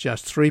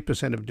just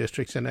 3% of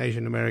districts, and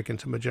Asian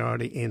Americans a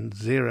majority in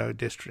 0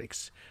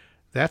 districts.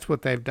 That's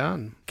what they've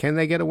done. Can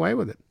they get away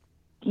with it?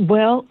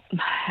 Well,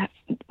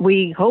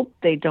 we hope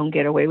they don't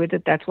get away with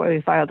it. That's why we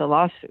filed the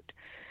lawsuit.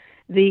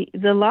 The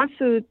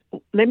lawsuit,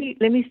 let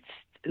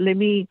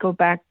me go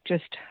back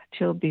just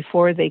till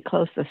before they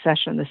closed the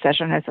session. The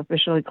session has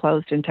officially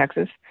closed in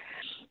Texas.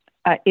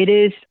 It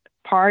is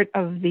part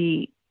of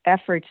the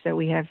efforts that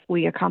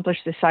we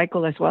accomplished this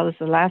cycle as well as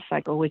the last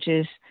cycle, which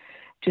is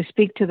to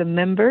speak to the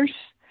members.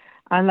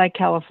 Unlike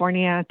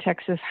California,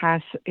 Texas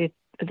has the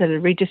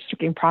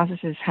redistricting process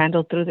is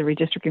handled through the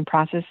redistricting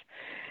process,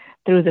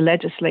 through the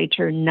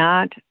legislature,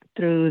 not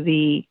through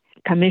the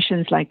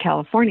commissions like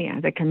California,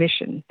 the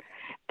commission.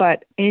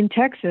 But in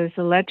Texas,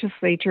 the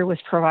legislature was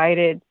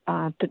provided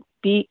to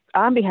be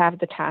on behalf of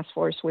the task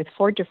force with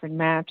 4 different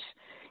maps,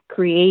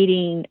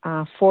 creating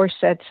 4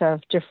 sets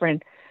of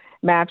different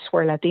maps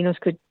where Latinos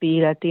could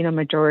be Latino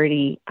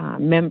majority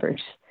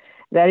members.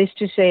 That is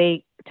to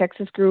say,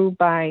 Texas grew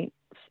by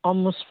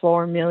almost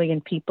 4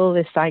 million people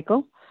this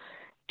cycle.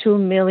 2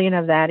 million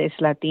of that is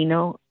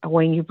Latino.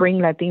 When you bring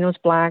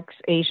Latinos, Blacks,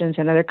 Asians,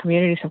 and other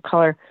communities of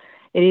color,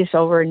 it is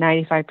over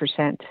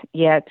 95%.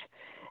 Yet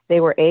they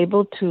were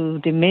able to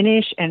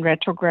diminish and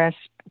retrogress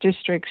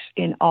districts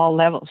in all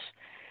levels.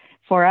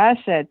 For us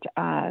at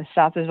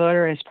Southwest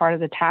Voter, as part of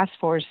the task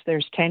force,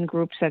 there's 10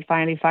 groups that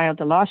finally filed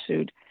the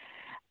lawsuit.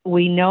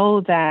 We know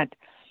that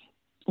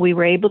we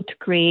were able to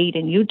create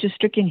a new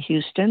district in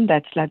Houston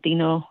that's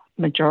Latino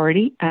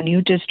majority, a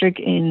new district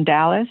in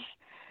Dallas.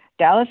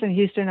 Dallas and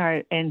Houston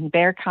are in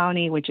Bexar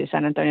County, which is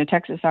San Antonio,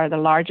 Texas, are the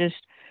largest,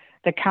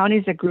 the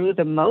counties that grew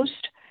the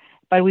most.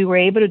 But we were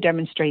able to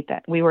demonstrate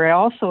that. We were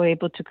also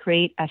able to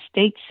create a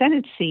state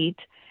Senate seat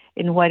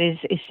in what is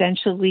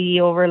essentially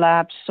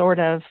overlaps, sort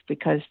of,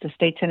 because the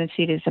state Senate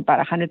seat is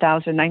about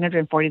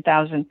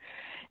 940,000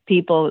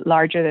 people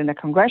larger than the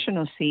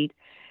congressional seat,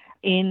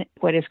 in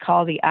what is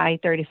called the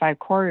I-35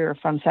 corridor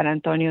from San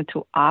Antonio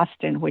to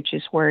Austin, which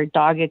is where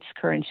Doggett's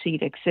current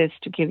seat exists,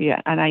 to give you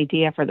an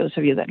idea for those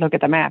of you that look at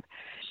the map.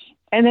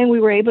 And then we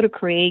were able to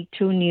create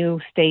 2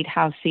 new state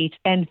house seats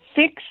and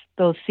fix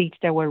those seats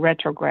that were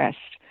retrogressed.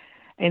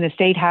 In the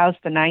state house,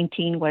 the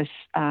 19 was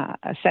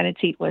a Senate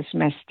seat was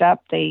messed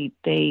up. They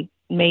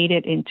made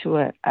it into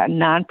a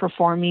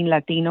non-performing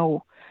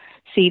Latino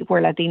seat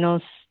where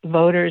Latinos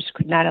voters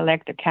could not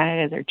elect a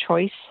candidate of their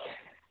choice.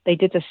 They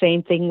did the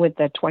same thing with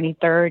the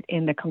 23rd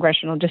in the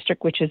congressional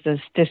district, which is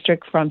this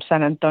district from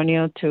San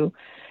Antonio to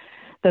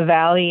the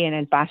Valley and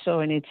El Paso,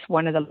 and it's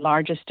one of the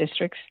largest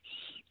districts.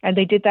 And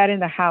they did that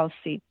in the House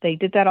seat. They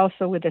did that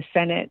also with the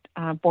Senate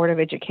Board of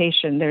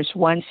Education. There's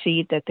one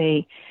seat that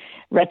they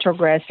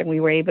retrogressed, and we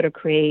were able to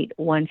create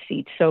 1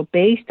 seat. So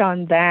based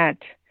on that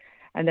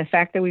and the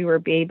fact that we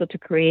were able to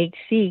create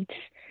seats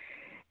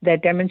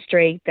that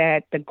demonstrate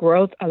that the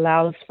growth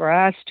allows for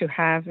us to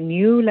have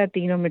new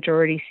Latino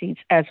majority seats,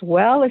 as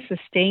well as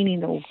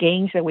sustaining the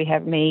gains that we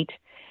have made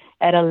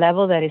at a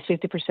level that is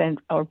 50%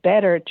 or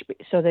better,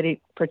 so that it's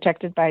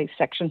protected by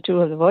Section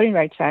 2 of the Voting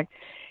Rights Act.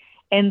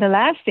 And the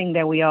last thing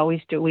that we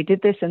always do, we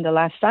did this in the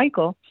last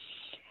cycle,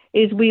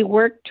 is we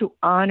work to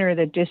honor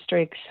the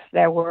districts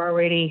that were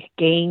already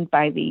gained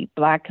by the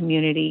Black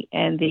community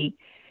and the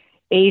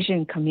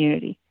Asian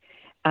community.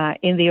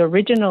 In the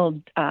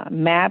original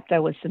map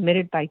that was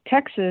submitted by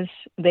Texas,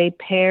 they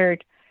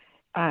paired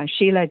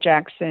Sheila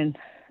Jackson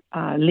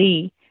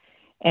Lee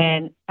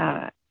and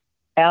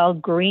Al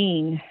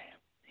Green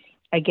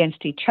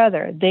against each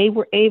other. They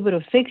were able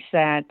to fix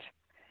that,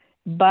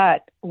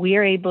 but we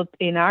are able,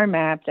 in our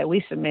map that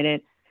we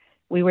submitted,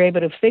 we were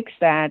able to fix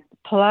that,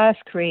 plus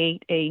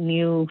create a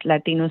new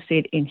Latino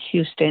seat in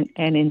Houston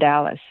and in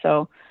Dallas.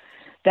 So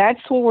that's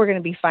what we're going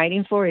to be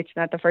fighting for. It's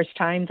not the first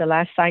time. The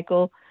last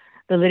cycle,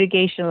 the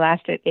litigation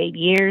lasted 8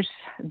 years.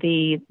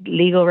 The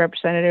legal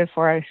representative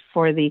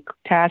for the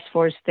task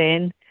force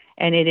then,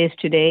 and it is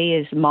today,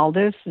 is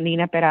Maldiv,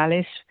 Nina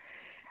Perales,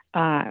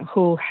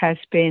 who has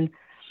been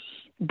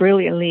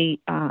brilliantly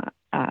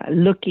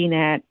looking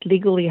at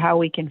legally how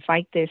we can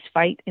fight this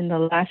fight. In the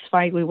last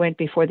fight, we went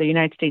before the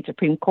United States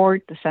Supreme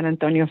Court. The San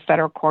Antonio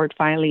Federal Court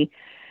finally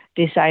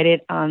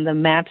decided on the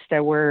maps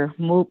that were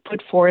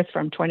put forth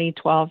from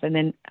 2012, and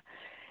then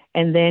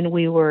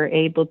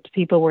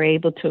people were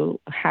able to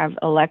have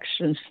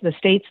elections. The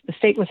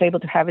state was able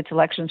to have its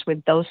elections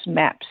with those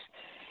maps.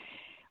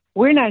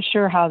 We're not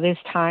sure how this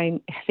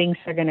time things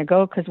are going to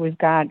go, because we've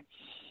got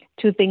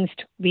 2 things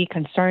to be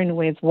concerned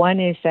with. One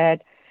is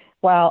that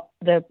while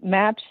the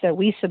maps that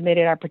we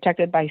submitted are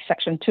protected by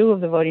Section 2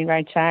 of the Voting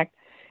Rights Act,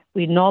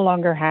 we no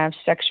longer have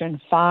Section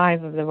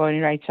 5 of the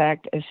Voting Rights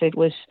Act, as it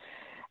was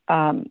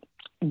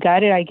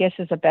gutted, I guess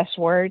is the best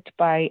word,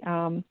 by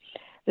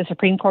the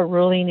Supreme Court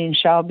ruling in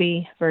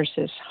Shelby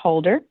versus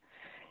Holder.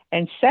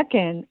 And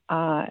second,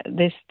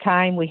 this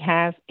time we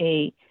have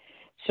a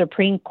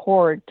Supreme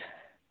Court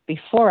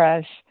before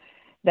us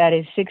that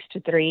is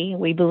 6-3.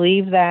 We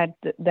believe that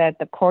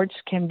the courts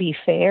can be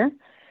fair,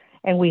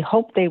 and we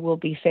hope they will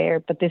be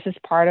fair, but this is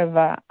part of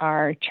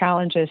our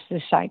challenges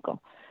this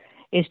cycle,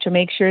 is to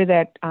make sure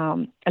that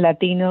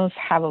Latinos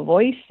have a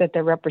voice, that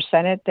they're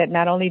represented, that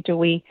not only do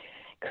we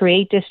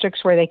create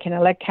districts where they can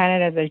elect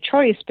candidates of their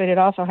choice, but it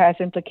also has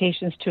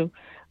implications to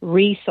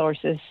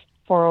resources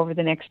for over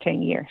the next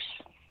 10 years.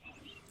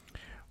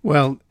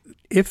 Well,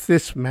 if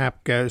this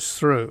map goes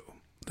through,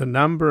 the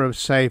number of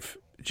safe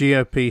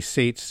GOP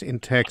seats in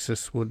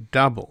Texas would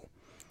double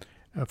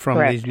from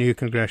Correct. These new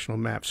congressional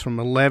maps, from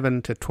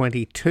 11 to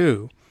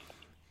 22,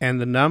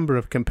 and the number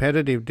of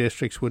competitive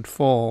districts would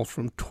fall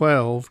from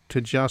 12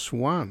 to just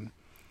 1.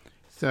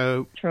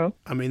 So, True.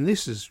 I mean,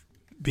 this is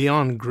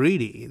beyond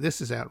greedy. This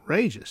is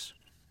outrageous.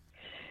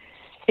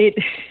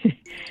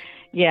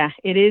 Yeah,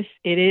 it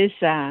is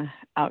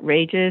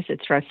outrageous.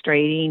 It's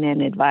frustrating,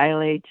 and it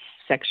violates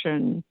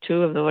Section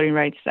 2 of the Voting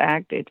Rights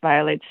Act. It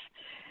violates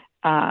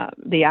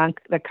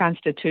the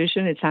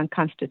Constitution. It's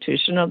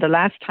unconstitutional. The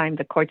last time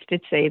the courts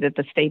did say that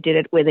the state did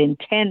it with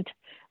intent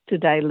to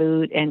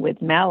dilute and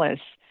with malice.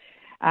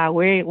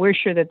 We're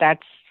sure that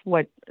that's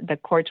what the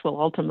courts will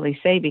ultimately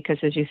say, because,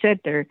 as you said,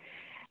 they're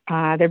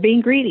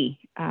being greedy.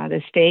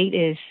 The state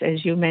is,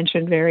 as you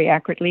mentioned very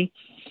accurately,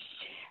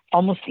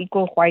 almost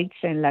equal whites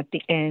and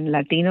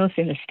Latinos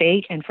in the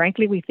state. And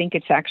frankly, we think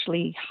it's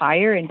actually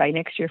higher, and by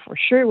next year for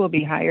sure will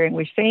be higher. And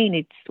we're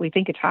saying we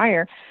think it's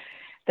higher,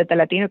 that the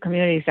Latino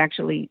community is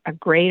actually a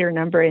greater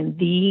number in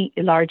the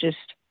largest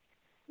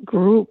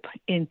group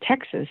in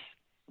Texas.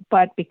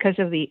 But because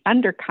of the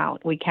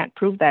undercount, we can't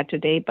prove that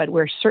today, but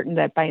we're certain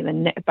that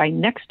by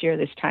next year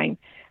this time,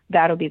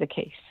 that'll be the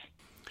case.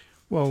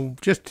 Well,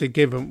 just to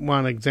give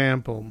one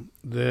example,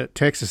 the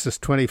Texas's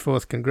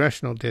 24th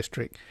congressional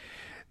district,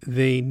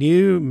 the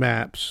new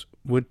maps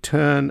would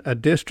turn a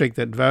district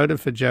that voted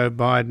for Joe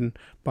Biden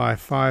by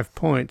 5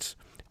 points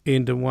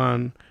into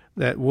one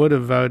that would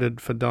have voted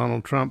for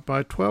Donald Trump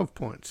by 12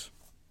 points.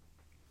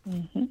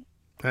 Mm-hmm.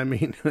 I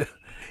mean,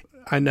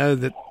 I know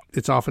that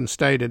it's often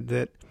stated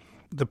that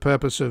the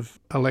purpose of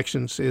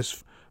elections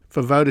is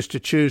for voters to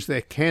choose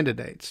their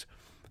candidates.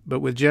 But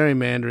with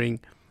gerrymandering,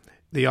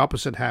 the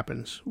opposite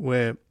happens,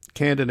 where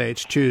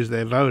candidates choose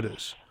their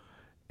voters.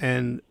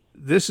 And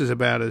this is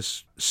about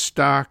as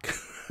stark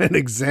an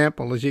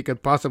example as you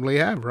could possibly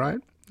have, right?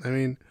 I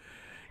mean,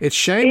 it's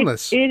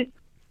shameless. It's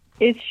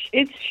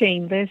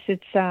shameless.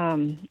 It's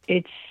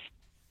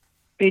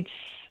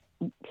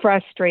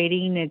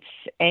frustrating. It's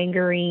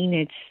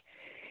angering.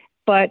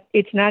 But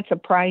it's not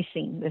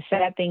surprising. The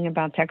sad thing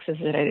about Texas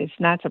is that it's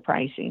not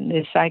surprising.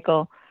 This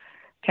cycle,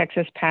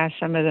 Texas passed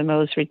some of the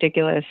most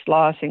ridiculous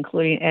laws,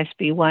 including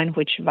SB 1,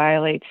 which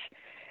violates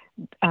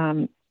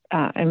and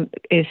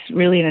is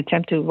really an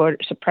attempt to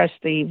suppress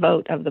the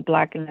vote of the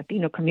Black and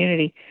Latino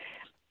community.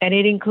 And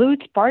it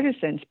includes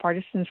partisans.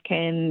 Partisans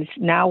can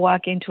now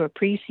walk into a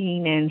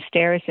precinct and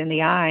stare us in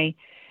the eye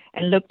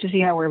and look to see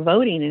how we're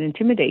voting and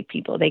intimidate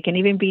people. They can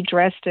even be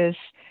dressed as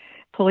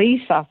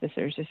police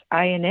officers, as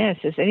INS,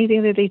 as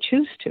anything that they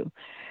choose to.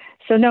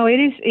 So no, it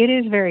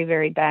is very,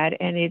 very bad.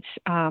 And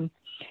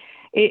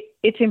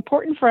it's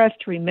important for us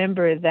to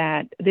remember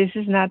that this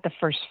is not the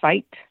first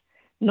fight,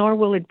 nor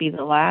will it be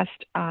the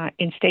last,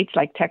 in states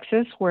like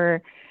Texas,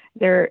 where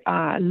they're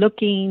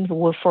looking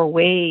for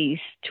ways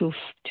to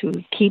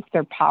keep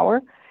their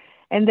power,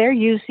 and they're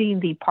using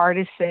the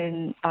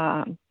partisan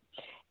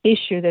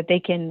issue that they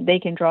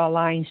can draw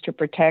lines to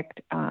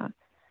protect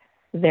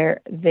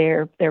their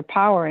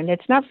power. And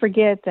let's not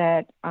forget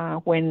that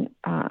when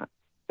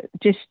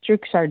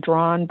districts are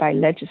drawn by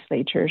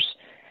legislatures,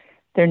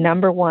 their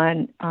number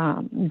one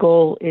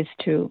goal is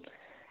to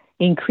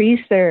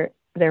increase their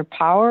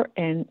power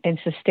and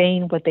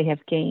sustain what they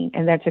have gained.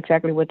 And that's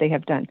exactly what they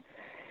have done.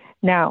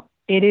 Now,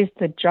 it is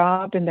the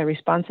job and the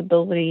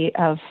responsibility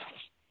of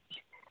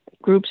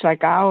groups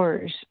like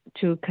ours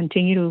to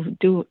continue to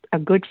do a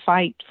good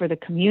fight for the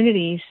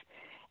communities.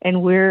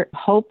 And we're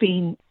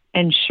hoping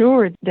and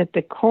sure that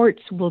the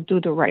courts will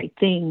do the right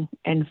thing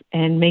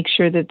and make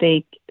sure that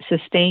they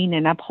sustain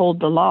and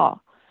uphold the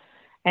law.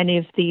 And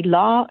if the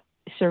law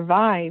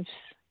survives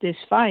this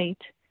fight,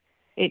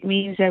 it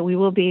means that we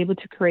will be able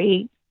to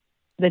create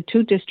the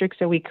 2 districts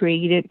that we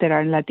created that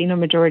are Latino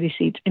majority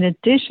seats. In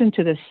addition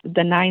to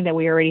the 9 that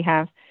we already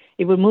have,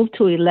 it would move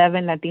to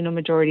 11 Latino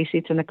majority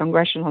seats on the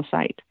congressional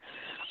side.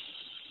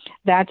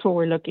 That's what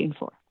we're looking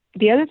for.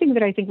 The other thing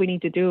that I think we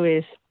need to do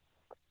is,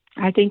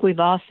 I think we've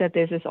all said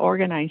this as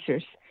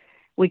organizers,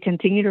 we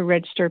continue to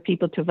register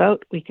people to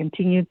vote. We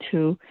continue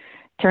to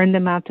turn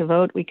them out to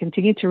vote. We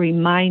continue to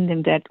remind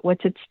them that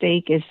what's at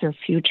stake is their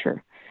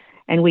future,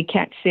 and we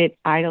can't sit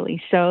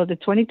idly. So the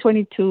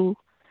 2022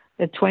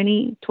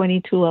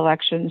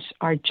 elections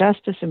are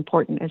just as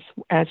important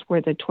as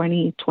were the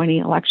 2020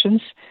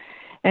 elections,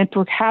 and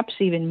perhaps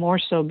even more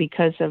so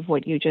because of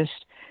what you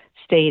just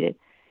stated,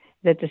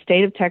 that the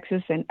state of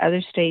Texas and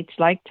other states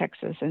like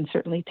Texas, and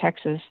certainly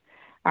Texas,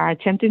 are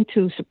attempting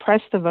to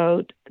suppress the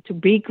vote, to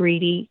be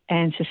greedy,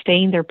 and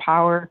sustain their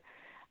power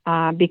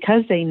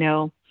because they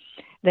know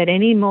that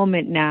any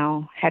moment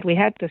now, had we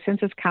had the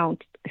census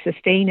count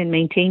sustained and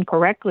maintained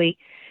correctly,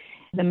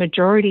 the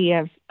majority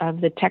of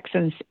the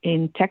Texans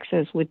in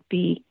Texas would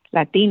be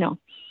Latino.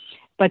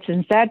 But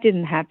since that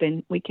didn't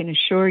happen, we can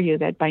assure you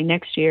that by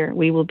next year,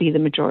 we will be the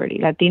majority.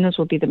 Latinos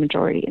will be the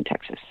majority in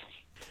Texas.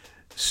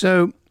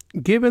 So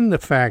given the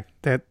fact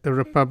that the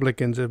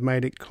Republicans have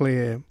made it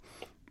clear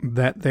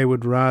that they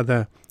would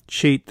rather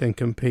cheat than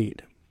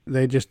compete,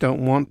 they just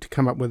don't want to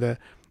come up with a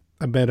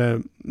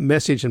better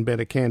message and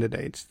better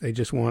candidates. They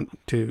just want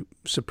to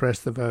suppress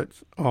the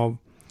votes of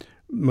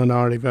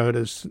minority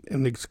voters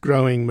in this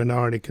growing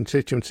minority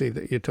constituency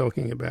that you're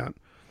talking about.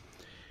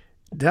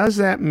 Does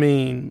that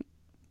mean,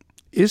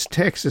 is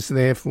Texas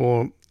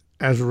therefore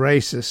as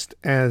racist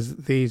as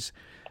these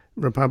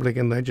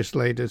Republican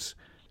legislators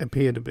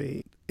appear to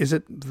be? Is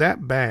it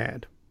that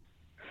bad?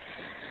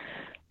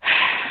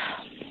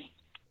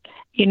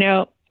 You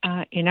know,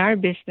 in our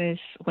business,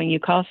 when you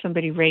call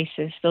somebody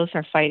racist, those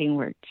are fighting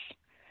words.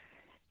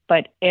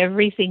 But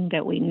everything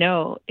that we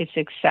know is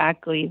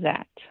exactly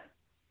that.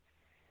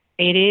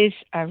 It is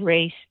a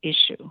race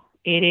issue.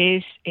 It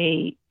is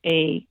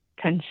a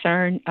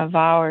concern of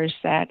ours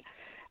that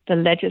the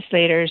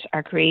legislators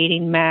are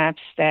creating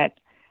maps that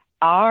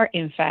are,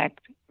 in fact,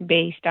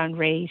 based on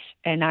race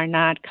and are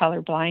not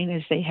colorblind,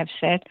 as they have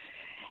said.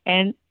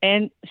 And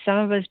some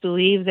of us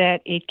believe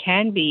that it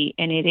can be,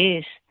 and it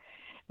is,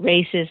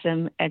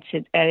 racism at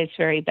its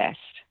very best.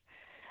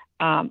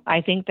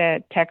 I think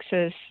that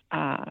Texas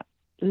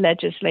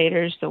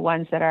legislators, the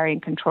ones that are in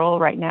control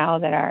right now,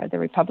 that are the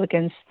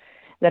Republicans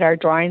that are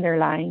drawing their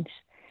lines,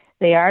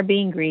 they are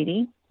being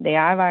greedy, they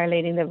are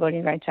violating the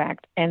Voting Rights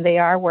Act, and they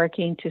are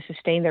working to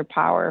sustain their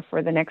power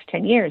for the next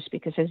 10 years.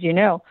 Because as you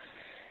know,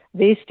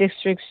 these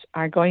districts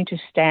are going to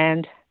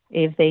stand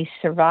if they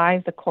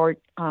survive the court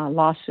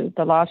lawsuit,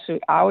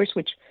 ours,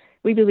 which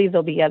We believe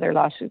there'll be other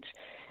lawsuits.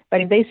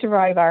 But if they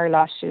survive our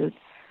lawsuit,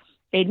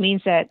 it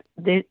means that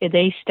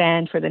they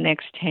stand for the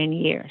next 10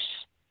 years.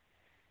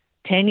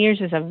 10 years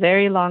is a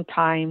very long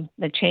time.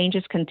 The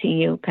changes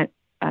continue.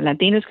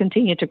 Latinos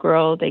continue to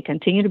grow. They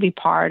continue to be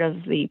part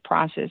of the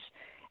process,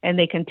 and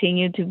they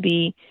continue to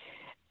be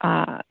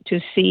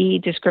to see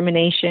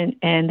discrimination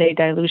and the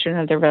dilution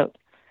of their vote.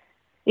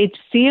 It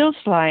feels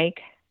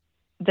like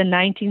the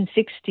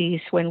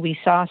 1960s when we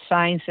saw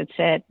signs that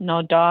said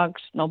no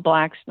dogs, no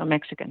blacks, no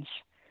Mexicans.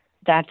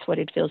 That's what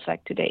it feels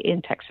like today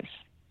in Texas.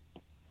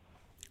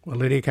 Well,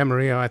 Lydia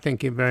Camarillo, I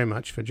thank you very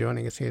much for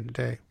joining us here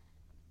today.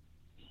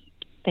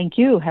 Thank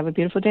you. Have a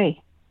beautiful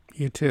day.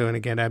 You too. And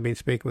again, I've been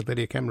speaking with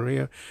Lydia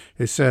Camarillo,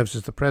 who serves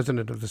as the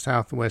president of the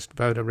Southwest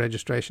Voter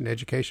Registration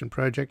Education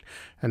Project,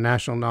 a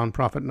national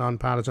nonprofit,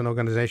 nonpartisan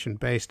organization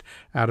based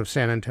out of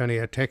San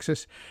Antonio,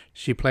 Texas.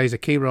 She plays a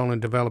key role in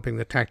developing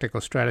the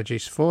tactical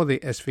strategies for the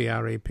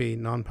SVREP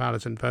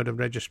nonpartisan voter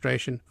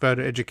registration,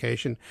 voter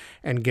education,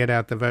 and Get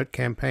Out the Vote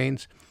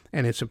campaigns.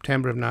 And in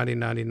September of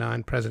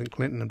 1999, President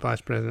Clinton and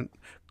Vice President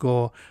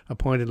Gore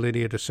appointed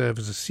Lydia to serve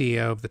as the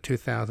CEO of the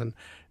 2000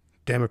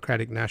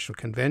 Democratic National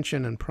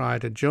Convention, and prior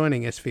to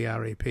joining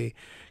SVREP,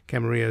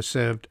 Camarillo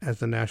served as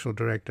the National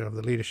Director of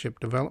the Leadership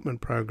Development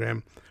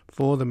Program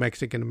for the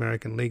Mexican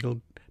American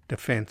Legal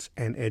Defense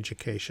and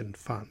Education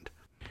Fund.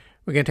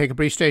 We're going to take a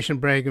brief station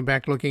break and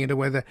back looking into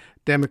whether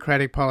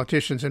Democratic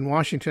politicians in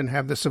Washington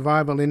have the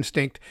survival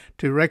instinct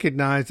to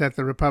recognize that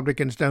the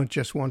Republicans don't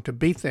just want to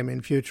beat them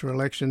in future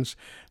elections,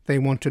 they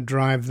want to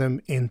drive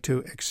them into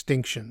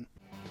extinction.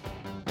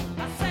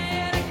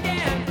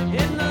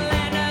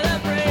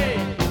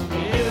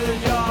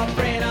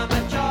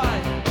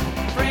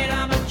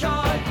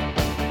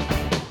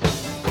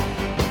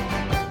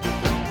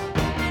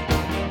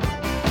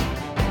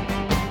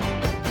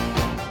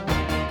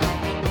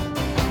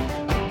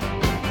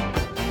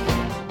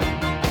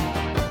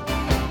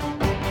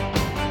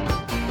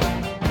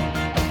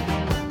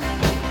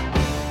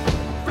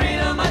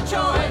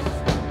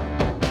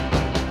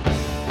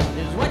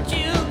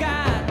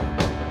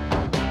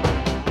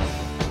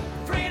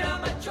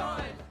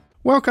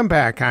 Welcome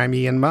back. I'm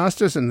Ian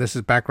Masters, and this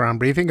is Background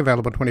Briefing,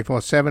 available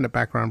 24/7 at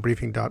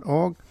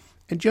backgroundbriefing.org.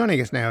 And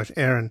joining us now is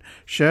Aaron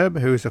Scherb,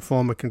 who is a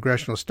former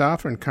congressional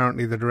staffer and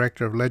currently the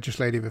Director of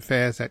Legislative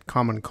Affairs at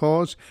Common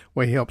Cause,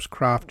 where he helps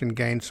craft and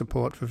gain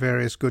support for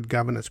various good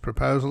governance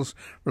proposals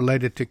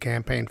related to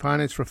campaign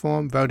finance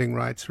reform, voting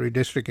rights,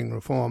 redistricting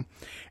reform,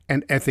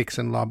 and ethics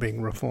and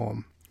lobbying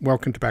reform.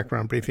 Welcome to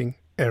Background Briefing,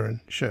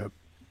 Aaron Scherb.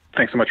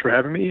 Thanks so much for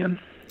having me, Ian.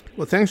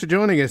 Well, thanks for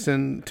joining us.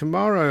 And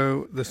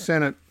tomorrow, the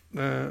Senate,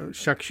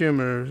 Chuck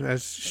Schumer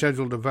has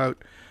scheduled a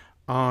vote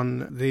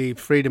on the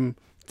Freedom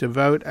to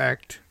Vote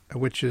Act,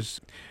 which is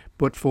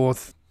put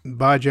forth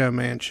by Joe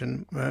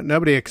Manchin.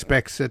 Nobody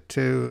expects it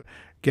to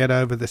get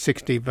over the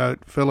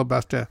 60-vote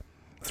filibuster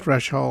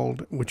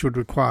threshold, which would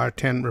require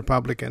 10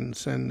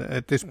 Republicans. And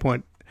at this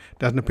point, it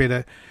doesn't appear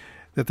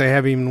that they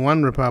have even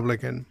one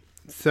Republican.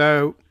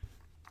 So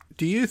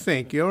do you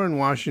think, you're in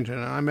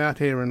Washington, I'm out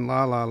here in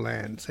La La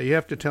Land, so you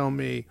have to tell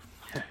me,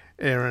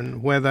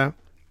 Aaron, whether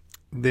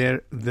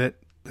that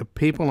the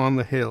people on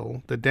the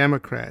Hill, the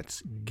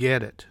Democrats,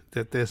 get it,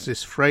 that there's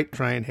this freight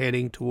train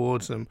heading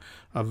towards them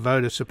of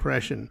voter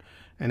suppression.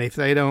 And if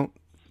they don't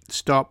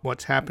stop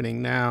what's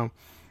happening now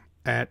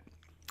at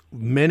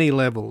many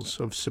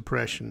levels of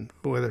suppression,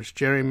 whether it's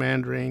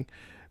gerrymandering,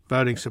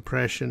 voting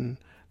suppression,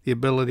 the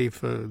ability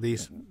for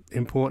these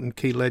important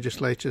key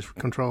legislatures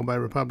controlled by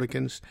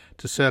Republicans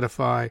to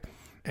certify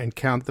and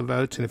count the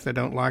votes, and if they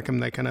don't like them,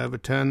 they can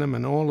overturn them,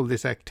 and all of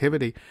this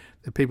activity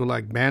that people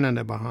like Bannon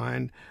are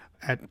behind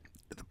at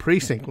the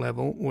precinct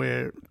level,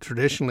 where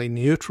traditionally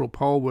neutral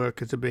poll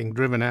workers are being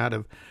driven out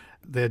of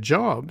their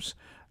jobs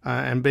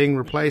and being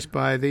replaced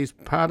by these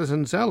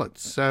partisan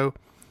zealots. So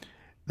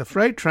the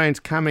freight train's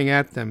coming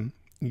at them.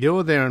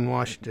 You're there in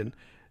Washington.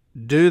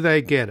 Do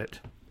they get it?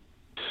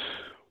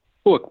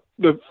 Look,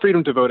 the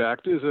Freedom to Vote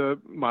Act is a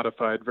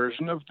modified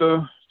version of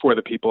the For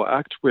the People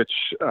Act, which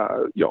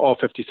all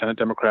 50 Senate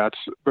Democrats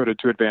voted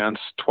to advance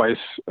twice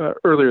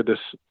earlier this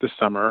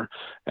summer,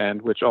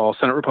 and which all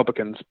Senate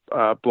Republicans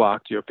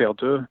blocked, failed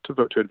to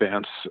vote to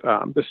advance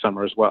this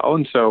summer as well.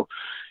 And so,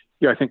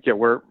 I think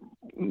we're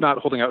not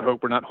holding out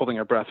hope. We're not holding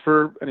our breath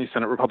for any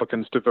Senate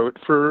Republicans to vote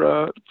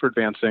for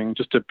advancing,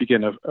 just to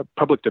begin a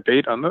public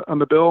debate on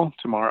the bill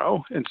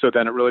tomorrow. And so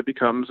then it really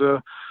becomes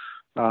a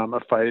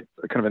fight,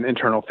 kind of an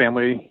internal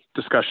family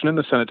discussion in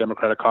the Senate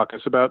Democratic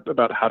Caucus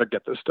about how to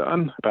get this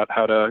done, about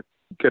how to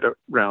get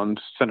around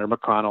Senator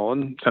McConnell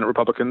and Senate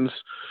Republicans'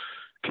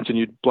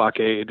 continued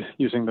blockade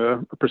using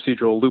the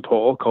procedural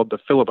loophole called the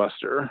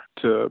filibuster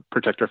to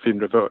protect our freedom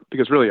to vote.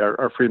 Because really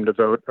our freedom to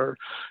vote, our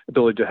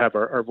ability to have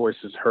our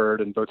voices heard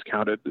and votes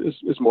counted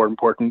is more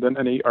important than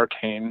any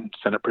arcane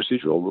Senate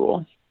procedural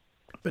rule.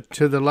 But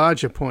to the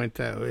larger point,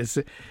 though,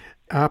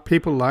 are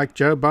people like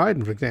Joe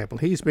Biden, for example.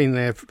 He's been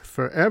there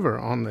forever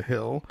on the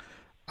Hill,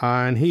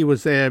 and he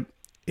was there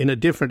in a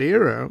different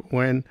era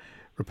when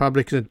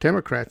Republicans and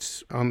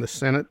Democrats on the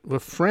Senate were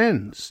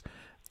friends.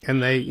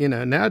 And they,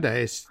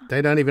 nowadays,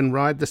 they don't even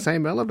ride the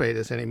same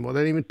elevators anymore.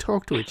 They don't even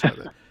talk to each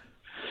other.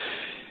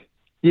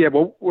 Yeah,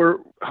 well, we're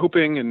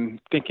hoping and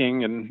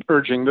thinking and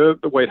urging the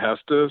White House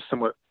to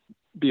somewhat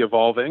be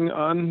evolving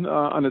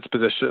on its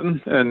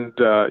position. And,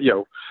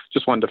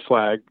 just wanted to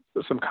flag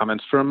some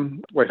comments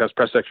from White House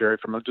Press Secretary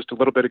from just a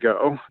little bit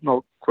ago. And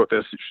I'll quote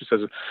this. She says,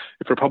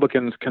 if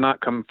Republicans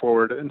cannot come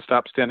forward and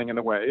stop standing in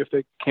the way, if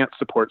they can't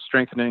support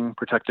strengthening,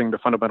 protecting the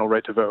fundamental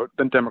right to vote,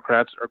 then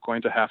Democrats are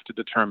going to have to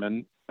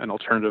determine an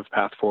alternative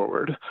path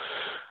forward.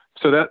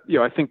 So that,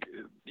 I think,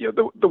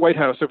 the White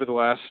House over the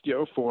last,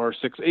 4,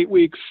 6, 8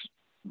 weeks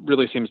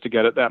really seems to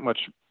get it that much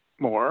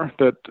more,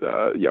 that,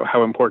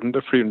 how important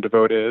the freedom to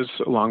vote is,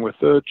 along with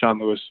the John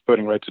Lewis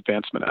Voting Rights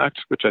Advancement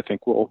Act, which I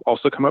think will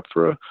also come up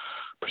for a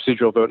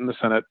procedural vote in the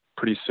Senate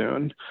pretty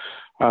soon.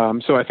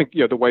 So I think,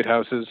 the White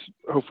House is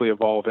hopefully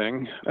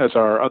evolving, as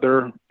are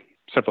other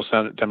several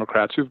Senate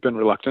Democrats who've been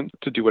reluctant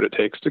to do what it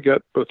takes to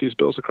get both these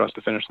bills across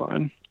the finish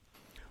line.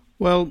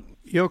 Well,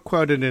 you're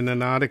quoted in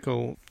an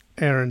article,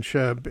 Aaron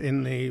Scherb,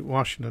 in the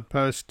Washington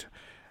Post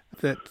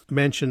that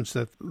mentions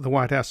that the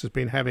White House has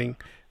been having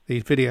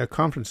these video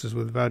conferences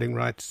with voting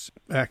rights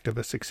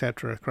activists,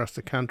 etc., across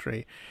the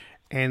country,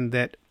 and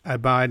that a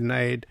Biden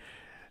aide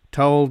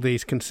told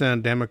these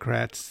concerned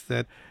Democrats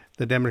that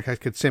the Democrats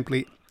could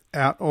simply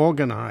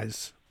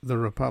out-organize the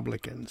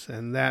Republicans,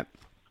 and that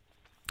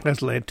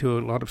has led to a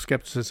lot of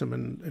skepticism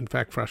and, in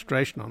fact,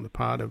 frustration on the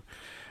part of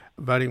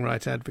voting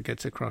rights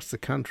advocates across the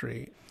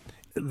country.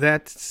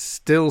 That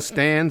still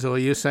stands, or are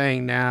you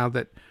saying now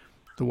that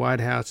the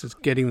White House is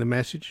getting the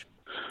message?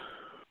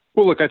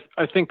 Well, look,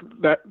 I think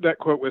that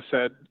quote was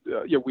said,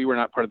 we were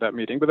not part of that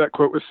meeting, but that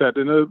quote was said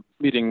in a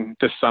meeting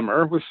this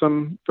summer with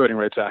some voting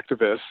rights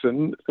activists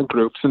and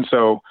groups. And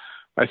so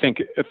I think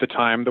at the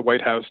time, the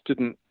White House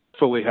didn't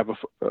fully have a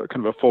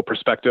kind of a full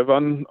perspective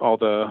on all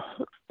the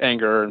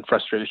anger and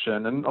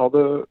frustration and all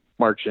the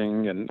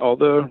marching and all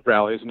the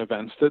rallies and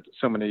events that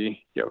so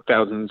many,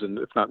 thousands and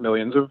if not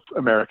millions of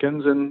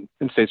Americans in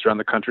states around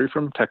the country,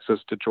 from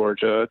Texas to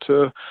Georgia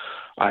to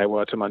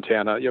Iowa to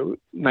Montana,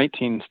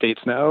 19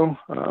 states now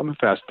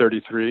passed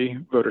 33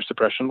 voter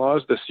suppression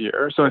laws this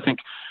year. So I think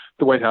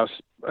the White House,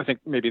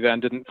 maybe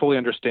then didn't fully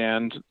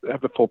understand,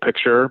 have the full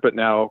picture, but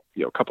now,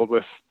 coupled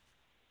with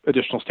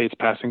additional states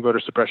passing voter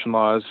suppression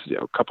laws,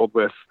 coupled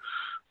with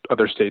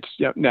other states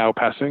now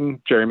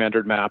passing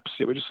gerrymandered maps.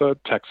 We just saw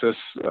Texas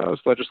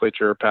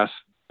legislature pass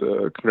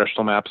the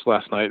congressional maps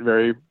last night,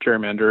 very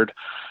gerrymandered,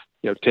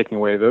 taking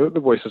away the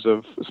voices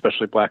of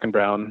especially Black and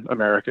brown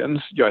Americans.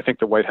 I think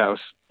the White House,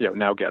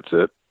 now gets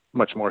it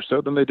much more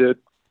so than they did,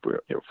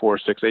 4,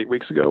 6, 8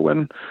 weeks ago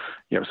when,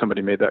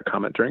 somebody made that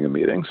comment during a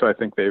meeting. So I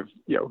think they're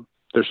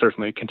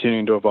certainly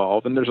continuing to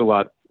evolve, and there's a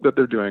lot that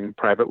they're doing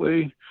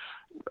privately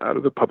out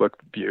of the public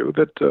view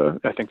that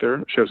I think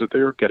shows that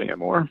they're getting it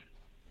more.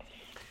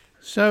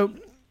 So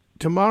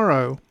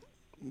tomorrow,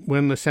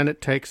 when the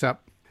Senate takes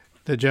up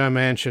the Joe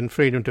Manchin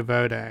Freedom to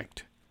Vote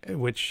Act,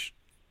 which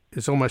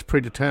is almost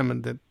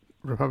predetermined that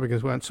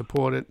Republicans won't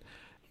support it,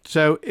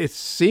 so it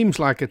seems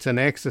like it's an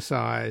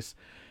exercise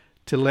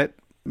to let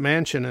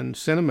Manchin and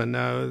Sinema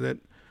know that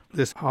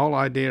this whole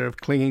idea of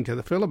clinging to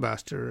the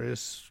filibuster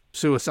is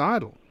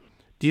suicidal.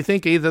 Do you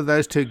think either of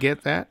those two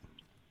get that?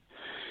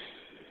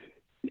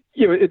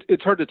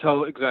 It's hard to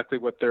tell exactly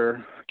what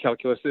their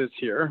calculus is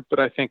here, but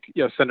I think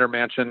Senator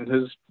Manchin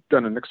has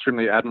done an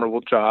extremely admirable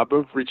job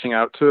of reaching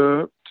out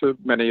to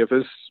many of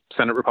his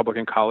Senate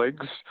Republican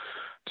colleagues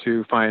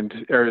to find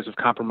areas of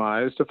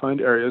compromise, to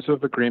find areas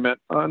of agreement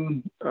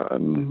on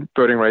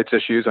voting rights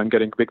issues, on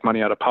getting big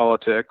money out of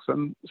politics,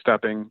 on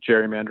stopping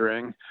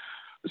gerrymandering.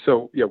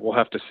 So we'll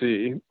have to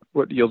see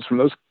what yields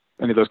from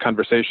any of those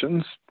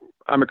conversations.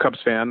 I'm a Cubs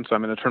fan, so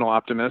I'm an eternal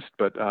optimist,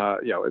 but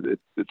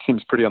it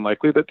seems pretty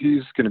unlikely that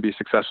he's going to be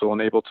successful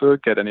and able to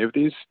get any of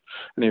his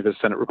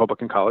Senate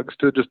Republican colleagues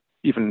to just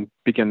even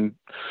begin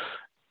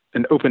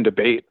an open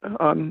debate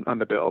on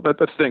the bill. That's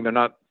the thing.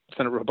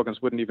 Senate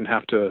Republicans wouldn't even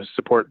have to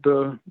support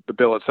the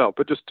bill itself,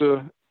 but just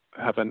to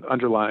have an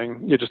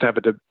underlying, just to have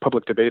a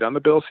public debate on the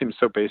bill seems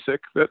so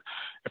basic that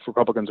if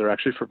Republicans are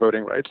actually for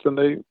voting rights,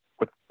 then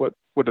what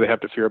do they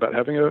have to fear about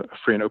having a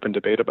free and open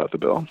debate about the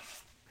bill?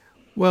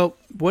 Well,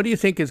 what do you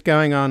think is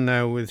going on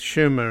now with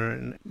Schumer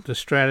and the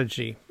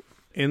strategy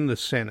in the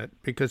Senate?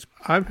 Because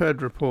I've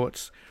heard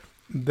reports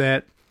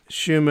that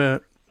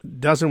Schumer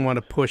doesn't want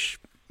to push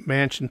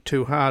Manchin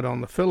too hard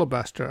on the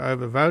filibuster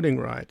over voting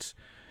rights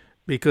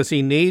because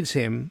he needs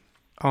him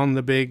on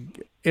the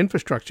big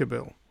infrastructure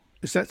bill.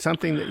 Is that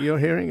something that you're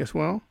hearing as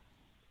well?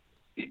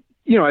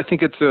 I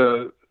think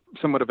it's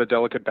somewhat of a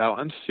delicate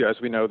balance. As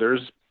we know,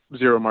 there's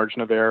zero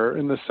margin of error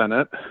in the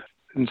Senate.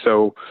 And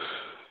so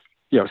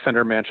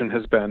Senator Manchin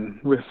has been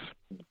with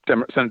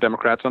Senate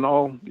Democrats on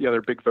all the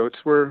other big votes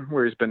where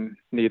he's been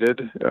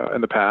needed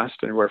in the past,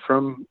 anywhere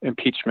from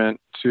impeachment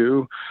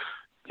to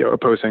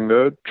opposing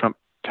the Trump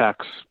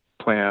tax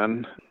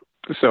plan.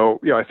 So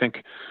I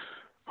think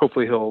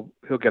hopefully he'll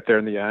get there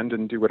in the end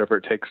and do whatever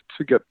it takes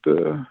to get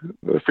the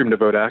Freedom to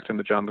Vote Act and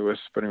the John Lewis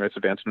Voting Rights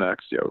Advancement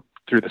Act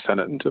through the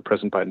Senate and to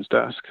President Biden's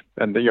desk.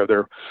 And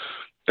they're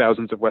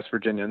thousands of West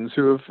Virginians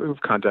who've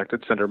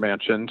contacted Senator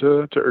Manchin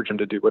to urge him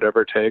to do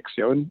whatever it takes.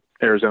 In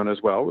Arizona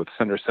as well with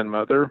Senator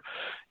Sinema, there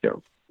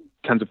are,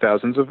 tens of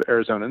thousands of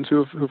Arizonans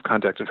who've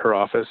contacted her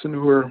office and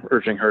who are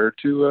urging her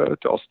to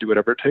also do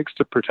whatever it takes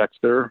to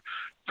protect their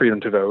freedom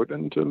to vote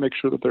and to make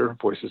sure that their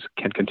voices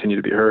can continue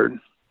to be heard.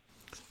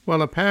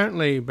 Well,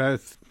 apparently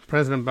both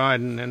President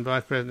Biden and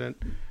Vice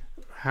President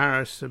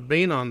Harris have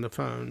been on the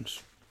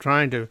phones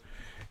trying to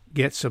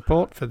get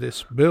support for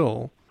this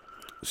bill.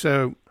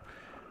 So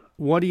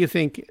what do you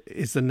think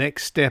is the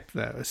next step,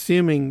 though,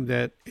 assuming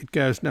that it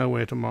goes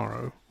nowhere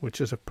tomorrow, which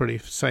is a pretty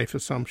safe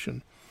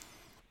assumption?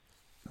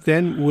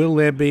 Then will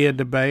there be a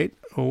debate,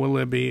 or will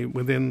there be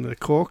within the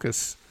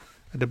caucus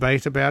a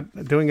debate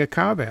about doing a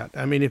carve-out?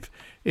 I mean,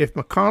 if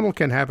McConnell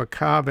can have a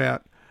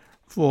carve-out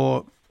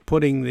for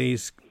putting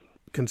these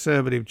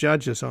conservative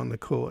judges on the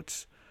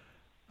courts,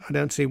 I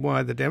don't see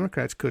why the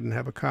Democrats couldn't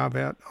have a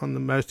carve-out on the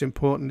most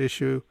important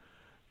issue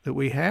that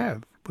we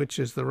have, which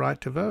is the right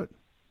to vote.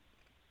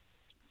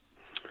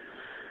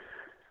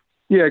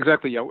 Yeah,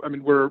 exactly. I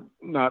mean, we're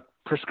not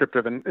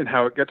prescriptive in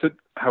how it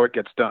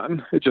gets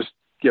done. It just,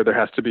 there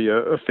has to be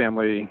a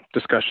family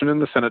discussion in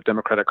the Senate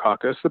Democratic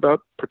caucus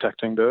about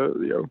protecting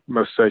the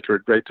most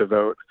sacred right to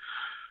vote.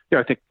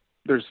 I think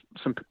there's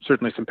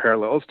certainly some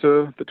parallels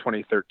to the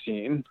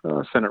 2013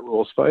 Senate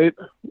rules fight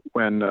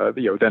when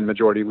then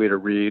Majority Leader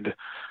Reid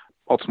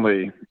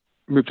ultimately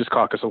moved his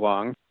caucus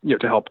along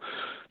to help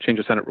change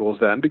the Senate rules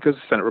then, because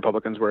Senate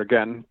Republicans were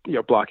again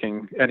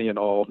blocking any and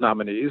all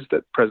nominees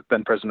that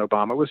then President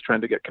Obama was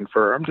trying to get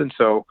confirmed, and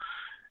so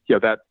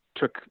that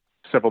took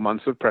several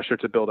months of pressure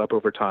to build up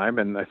over time.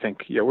 And I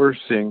think we're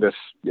seeing this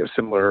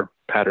similar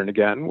pattern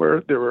again,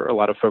 where there were a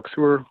lot of folks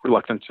who were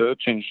reluctant to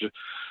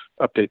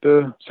update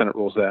the Senate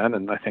rules then.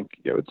 And I think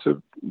it's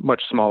a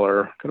much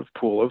smaller kind of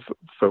pool of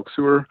folks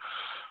who are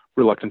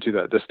reluctant to do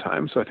that this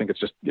time. So I think it's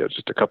just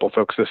a couple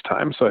folks this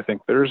time. So I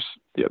think there's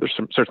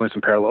certainly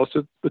some parallels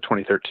to the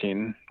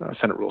 2013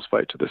 Senate rules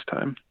fight to this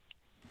time.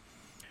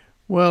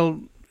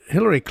 Well,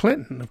 Hillary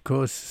Clinton, of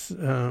course,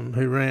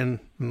 who ran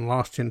and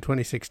lost in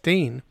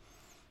 2016,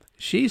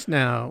 she's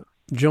now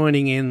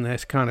joining in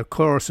this kind of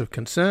chorus of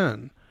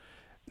concern,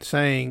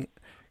 saying,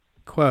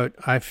 quote,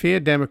 "I fear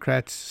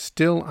Democrats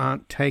still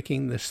aren't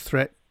taking this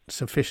threat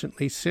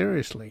sufficiently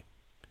seriously."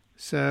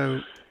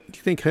 So do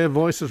you think her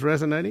voice is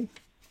resonating?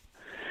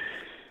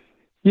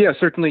 Yeah,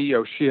 certainly,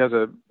 she has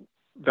a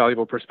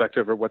valuable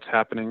perspective of what's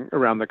happening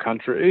around the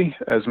country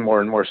as more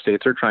and more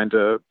states are trying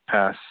to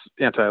pass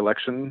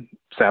anti-election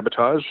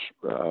sabotage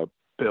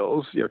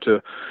bills,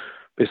 to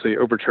basically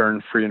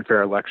overturn free and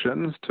fair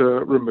elections, to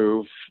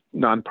remove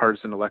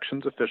nonpartisan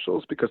elections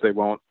officials because they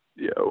won't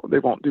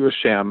do a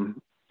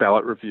sham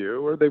ballot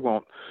review, or they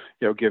won't,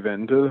 give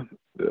in to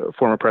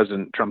former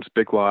President Trump's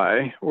big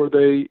lie, or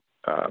they,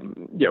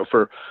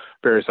 for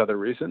various other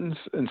reasons.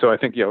 And so I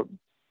think,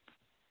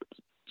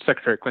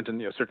 Secretary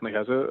Clinton, certainly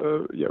has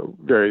a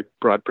very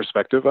broad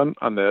perspective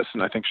on this,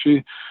 and I think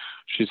she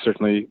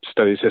certainly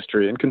studies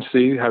history and can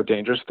see how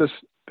dangerous this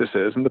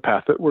is and the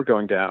path that we're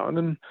going down.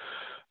 And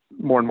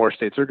more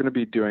states are going to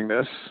be doing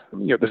this.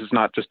 This is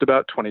not just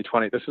about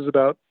 2020. This is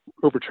about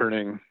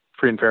overturning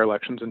free and fair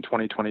elections in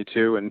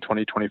 2022 and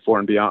 2024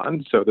 and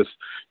beyond. So this,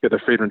 the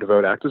Freedom to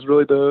Vote Act is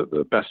really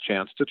the best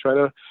chance to try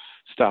to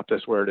stop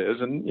this where it is,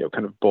 and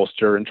kind of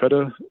bolster and try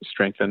to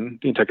strengthen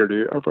the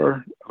integrity of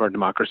our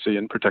democracy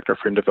and protect our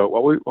freedom to vote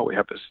while we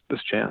have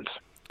this chance.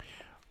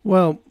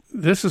 Well,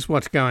 this is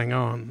what's going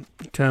on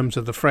in terms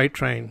of the freight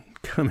train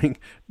coming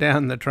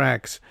down the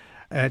tracks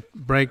at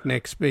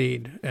breakneck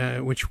speed,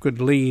 which could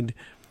lead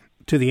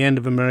to the end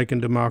of American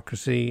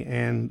democracy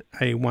and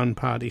a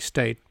one-party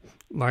state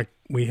like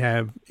we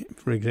have,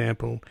 for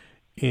example,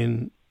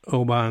 in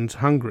Orban's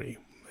Hungary.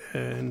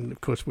 And,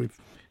 of course, we've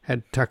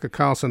had Tucker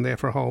Carlson there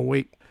for a whole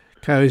week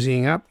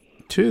cozying up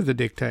to the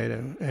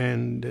dictator,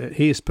 and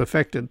he has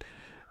perfected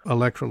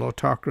electoral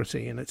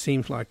autocracy. And it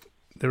seems like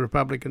the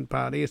Republican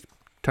Party is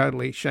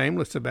totally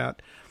shameless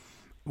about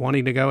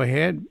wanting to go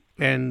ahead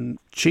and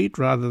cheat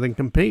rather than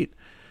compete.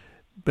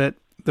 But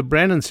the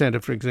Brennan Center,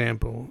 for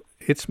example,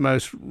 its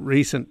most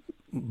recent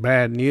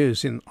bad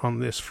news on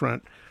this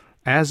front,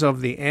 as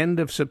of the end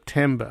of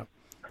September,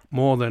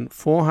 more than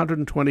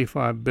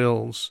 425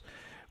 bills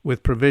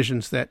with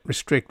provisions that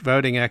restrict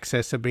voting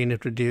access have been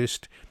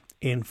introduced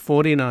in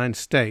 49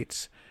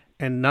 states,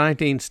 and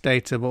 19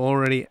 states have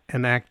already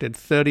enacted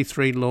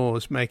 33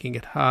 laws making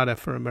it harder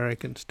for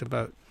Americans to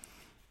vote.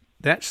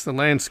 That's the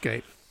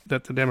landscape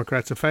that the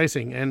Democrats are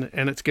facing, and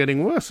it's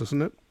getting worse,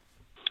 isn't it?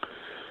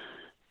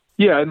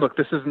 Yeah, and look,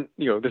 this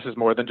is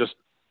more than just,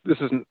 this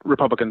isn't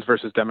Republicans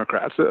versus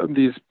Democrats.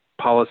 These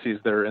policies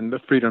that are in the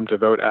Freedom to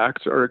Vote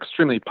Act are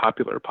extremely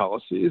popular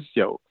policies.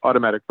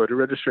 Automatic voter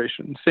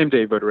registration,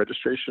 same-day voter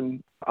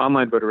registration,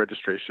 online voter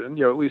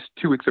registration, at least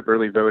 2 weeks of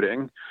early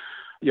voting.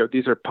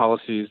 These are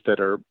policies that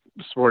are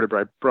supported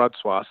by broad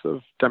swaths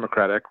of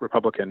Democratic,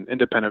 Republican,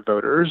 independent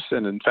voters.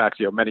 And in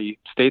fact, many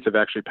states have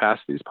actually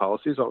passed these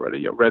policies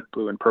already, red,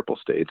 blue, and purple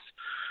states.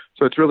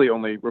 So it's really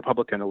only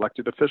Republican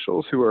elected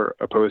officials who are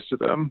opposed to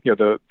them.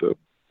 The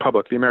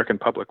public, the American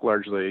public,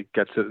 largely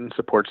gets it and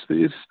supports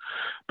these,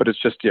 but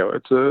it's just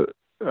it's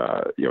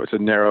a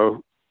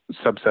narrow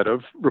subset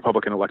of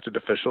Republican elected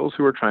officials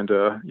who are trying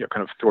to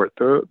kind of thwart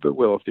the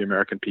will of the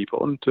American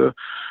people and to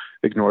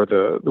ignore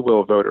the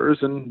will of voters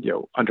and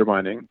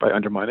undermining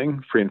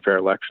free and fair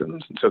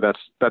elections. And so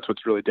that's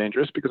what's really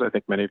dangerous, because I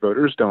think many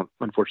voters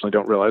unfortunately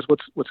don't realize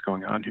what's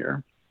going on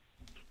here.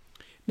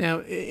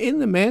 Now, in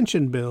the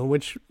Manchin bill,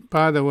 which,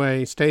 by the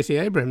way, Stacey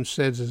Abrams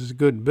says is a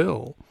good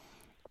bill,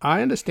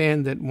 I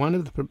understand that one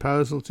of the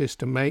proposals is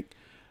to make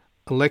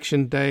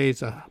election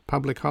days a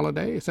public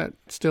holiday. Is that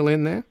still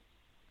in there?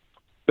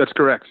 That's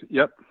correct.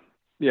 Yep.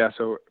 Yeah.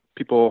 So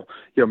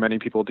many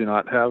people do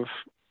not have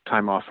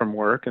time off from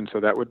work, and so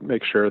that would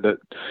make sure that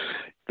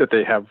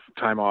they have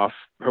time off,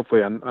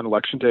 hopefully on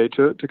election day,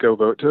 to go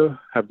vote, to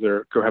have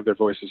their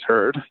voices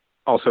heard.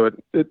 Also,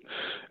 it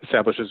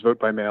establishes vote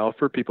by mail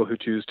for people who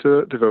choose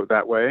to vote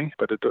that way.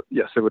 But it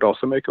would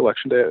also make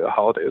election day a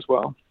holiday as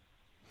well.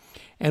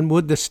 And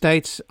would the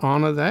states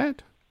honor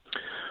that?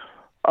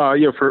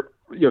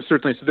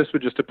 Certainly. So this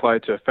would just apply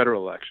to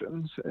federal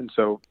elections, and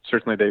so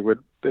certainly they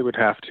would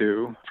have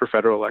to, for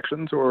federal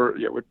elections, or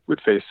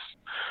would face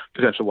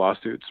potential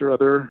lawsuits or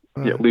other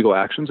legal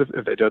actions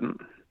if they didn't.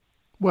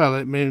 Well,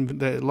 I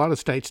mean, a lot of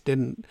states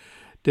didn't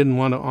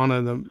want to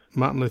honor the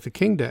Martin Luther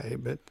King Day,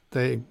 but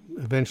they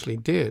eventually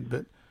did.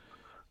 But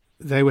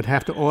they would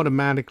have to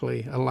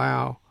automatically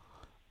allow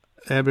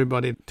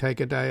everybody to take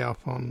a day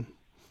off on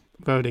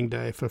voting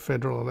day for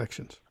federal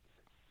elections.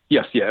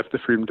 Yes, if the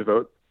Freedom to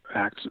Vote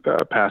Act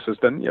passes,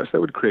 then yes,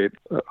 that would create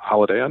a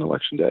holiday on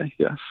election day.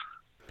 Yes.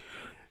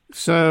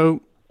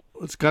 So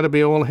it's got to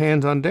be all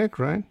hands on deck,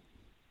 right?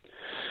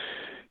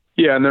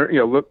 Yeah, and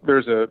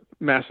there's a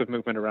massive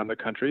movement around the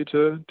country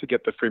to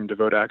get the Freedom to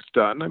Vote Act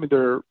done. I mean,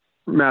 there are a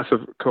massive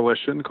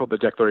coalition called the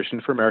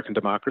Declaration for American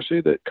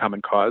Democracy that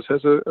Common Cause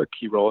has a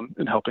key role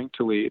in helping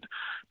to lead.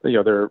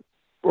 There are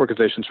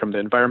organizations from the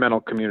environmental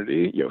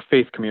community,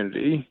 faith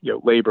community,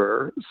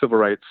 labor, civil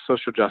rights,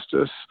 social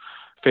justice,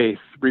 faith,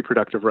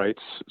 reproductive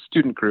rights,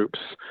 student groups,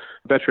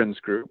 veterans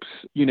groups,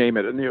 you name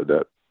it, and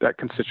that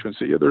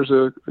constituency. There's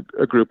a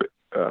group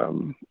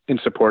in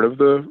support of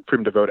the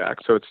Freedom to Vote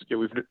Act. So it's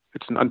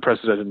an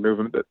unprecedented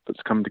movement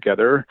that's come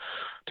together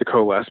to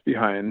coalesce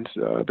behind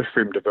the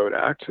Freedom to Vote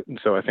Act.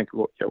 And so I think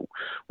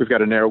we've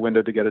got a narrow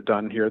window to get it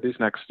done here these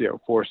next 4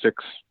 or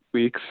 6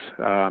 weeks.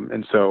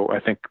 And so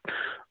I think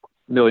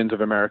millions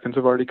of Americans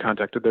have already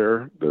contacted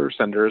their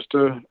senators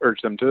to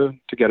urge them to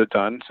get it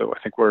done. So I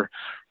think we're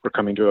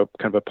coming to a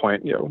kind of a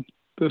point,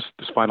 this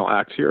final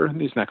act here in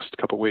these next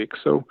couple of weeks.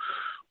 So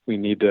we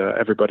need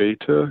everybody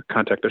to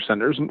contact their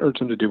senators and urge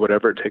them to do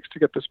whatever it takes to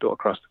get this bill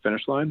across the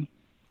finish line.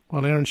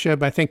 Well, Aaron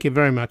Scherb, I thank you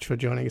very much for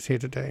joining us here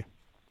today.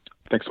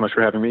 Thanks so much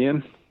for having me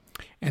in.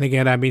 And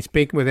again, I've been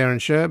speaking with Aaron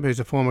Scherb, who's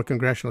a former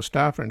congressional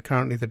staffer and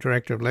currently the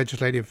Director of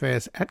Legislative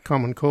Affairs at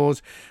Common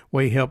Cause,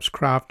 where he helps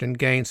craft and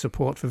gain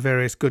support for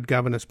various good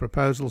governance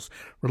proposals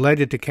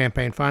related to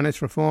campaign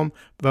finance reform,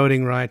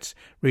 voting rights,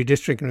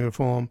 redistricting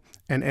reform,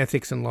 and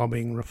ethics and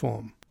lobbying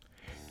reform.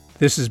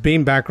 This has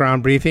been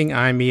Background Briefing.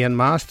 I'm Ian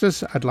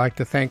Masters. I'd like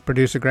to thank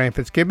producer Graham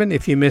Fitzgibbon.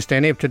 If you missed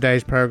any of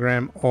today's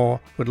program or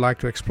would like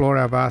to explore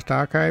our vast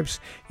archives,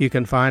 you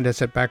can find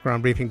us at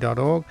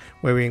backgroundbriefing.org,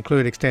 where we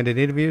include extended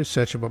interviews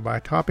searchable by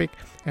topic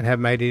and have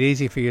made it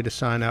easy for you to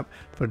sign up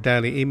for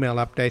daily email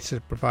updates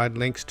that provide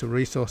links to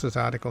resources,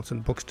 articles,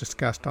 and books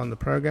discussed on the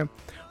program.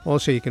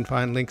 Also, you can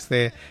find links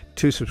there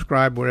to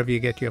subscribe wherever you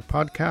get your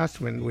podcasts,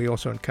 when we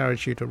also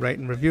encourage you to rate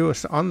and review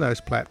us on those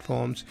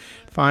platforms.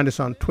 Find us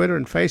on Twitter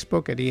and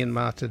Facebook at Ian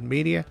Masters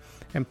Media,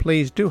 and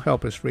please do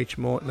help us reach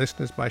more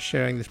listeners by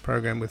sharing this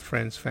program with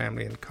friends,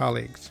 family, and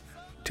colleagues.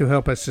 To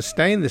help us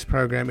sustain this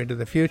program into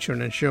the future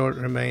and ensure it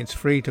remains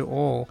free to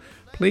all,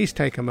 please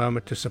take a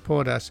moment to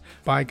support us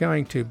by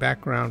going to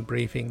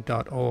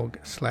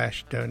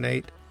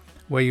backgroundbriefing.org/donate,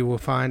 where you will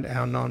find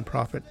our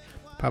nonprofit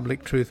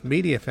Public Truth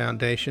Media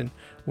Foundation,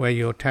 where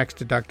your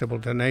tax-deductible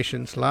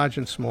donations, large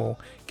and small,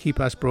 keep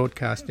us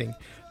broadcasting.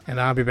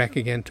 And I'll be back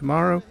again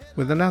tomorrow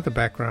with another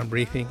Background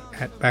Briefing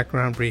at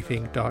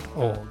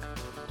backgroundbriefing.org.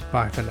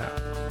 Bye for now.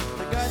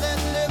 The guy that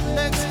lived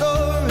next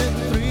door in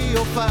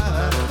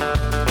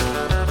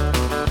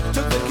 305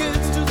 took the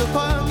kids to the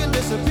park and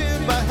disappeared.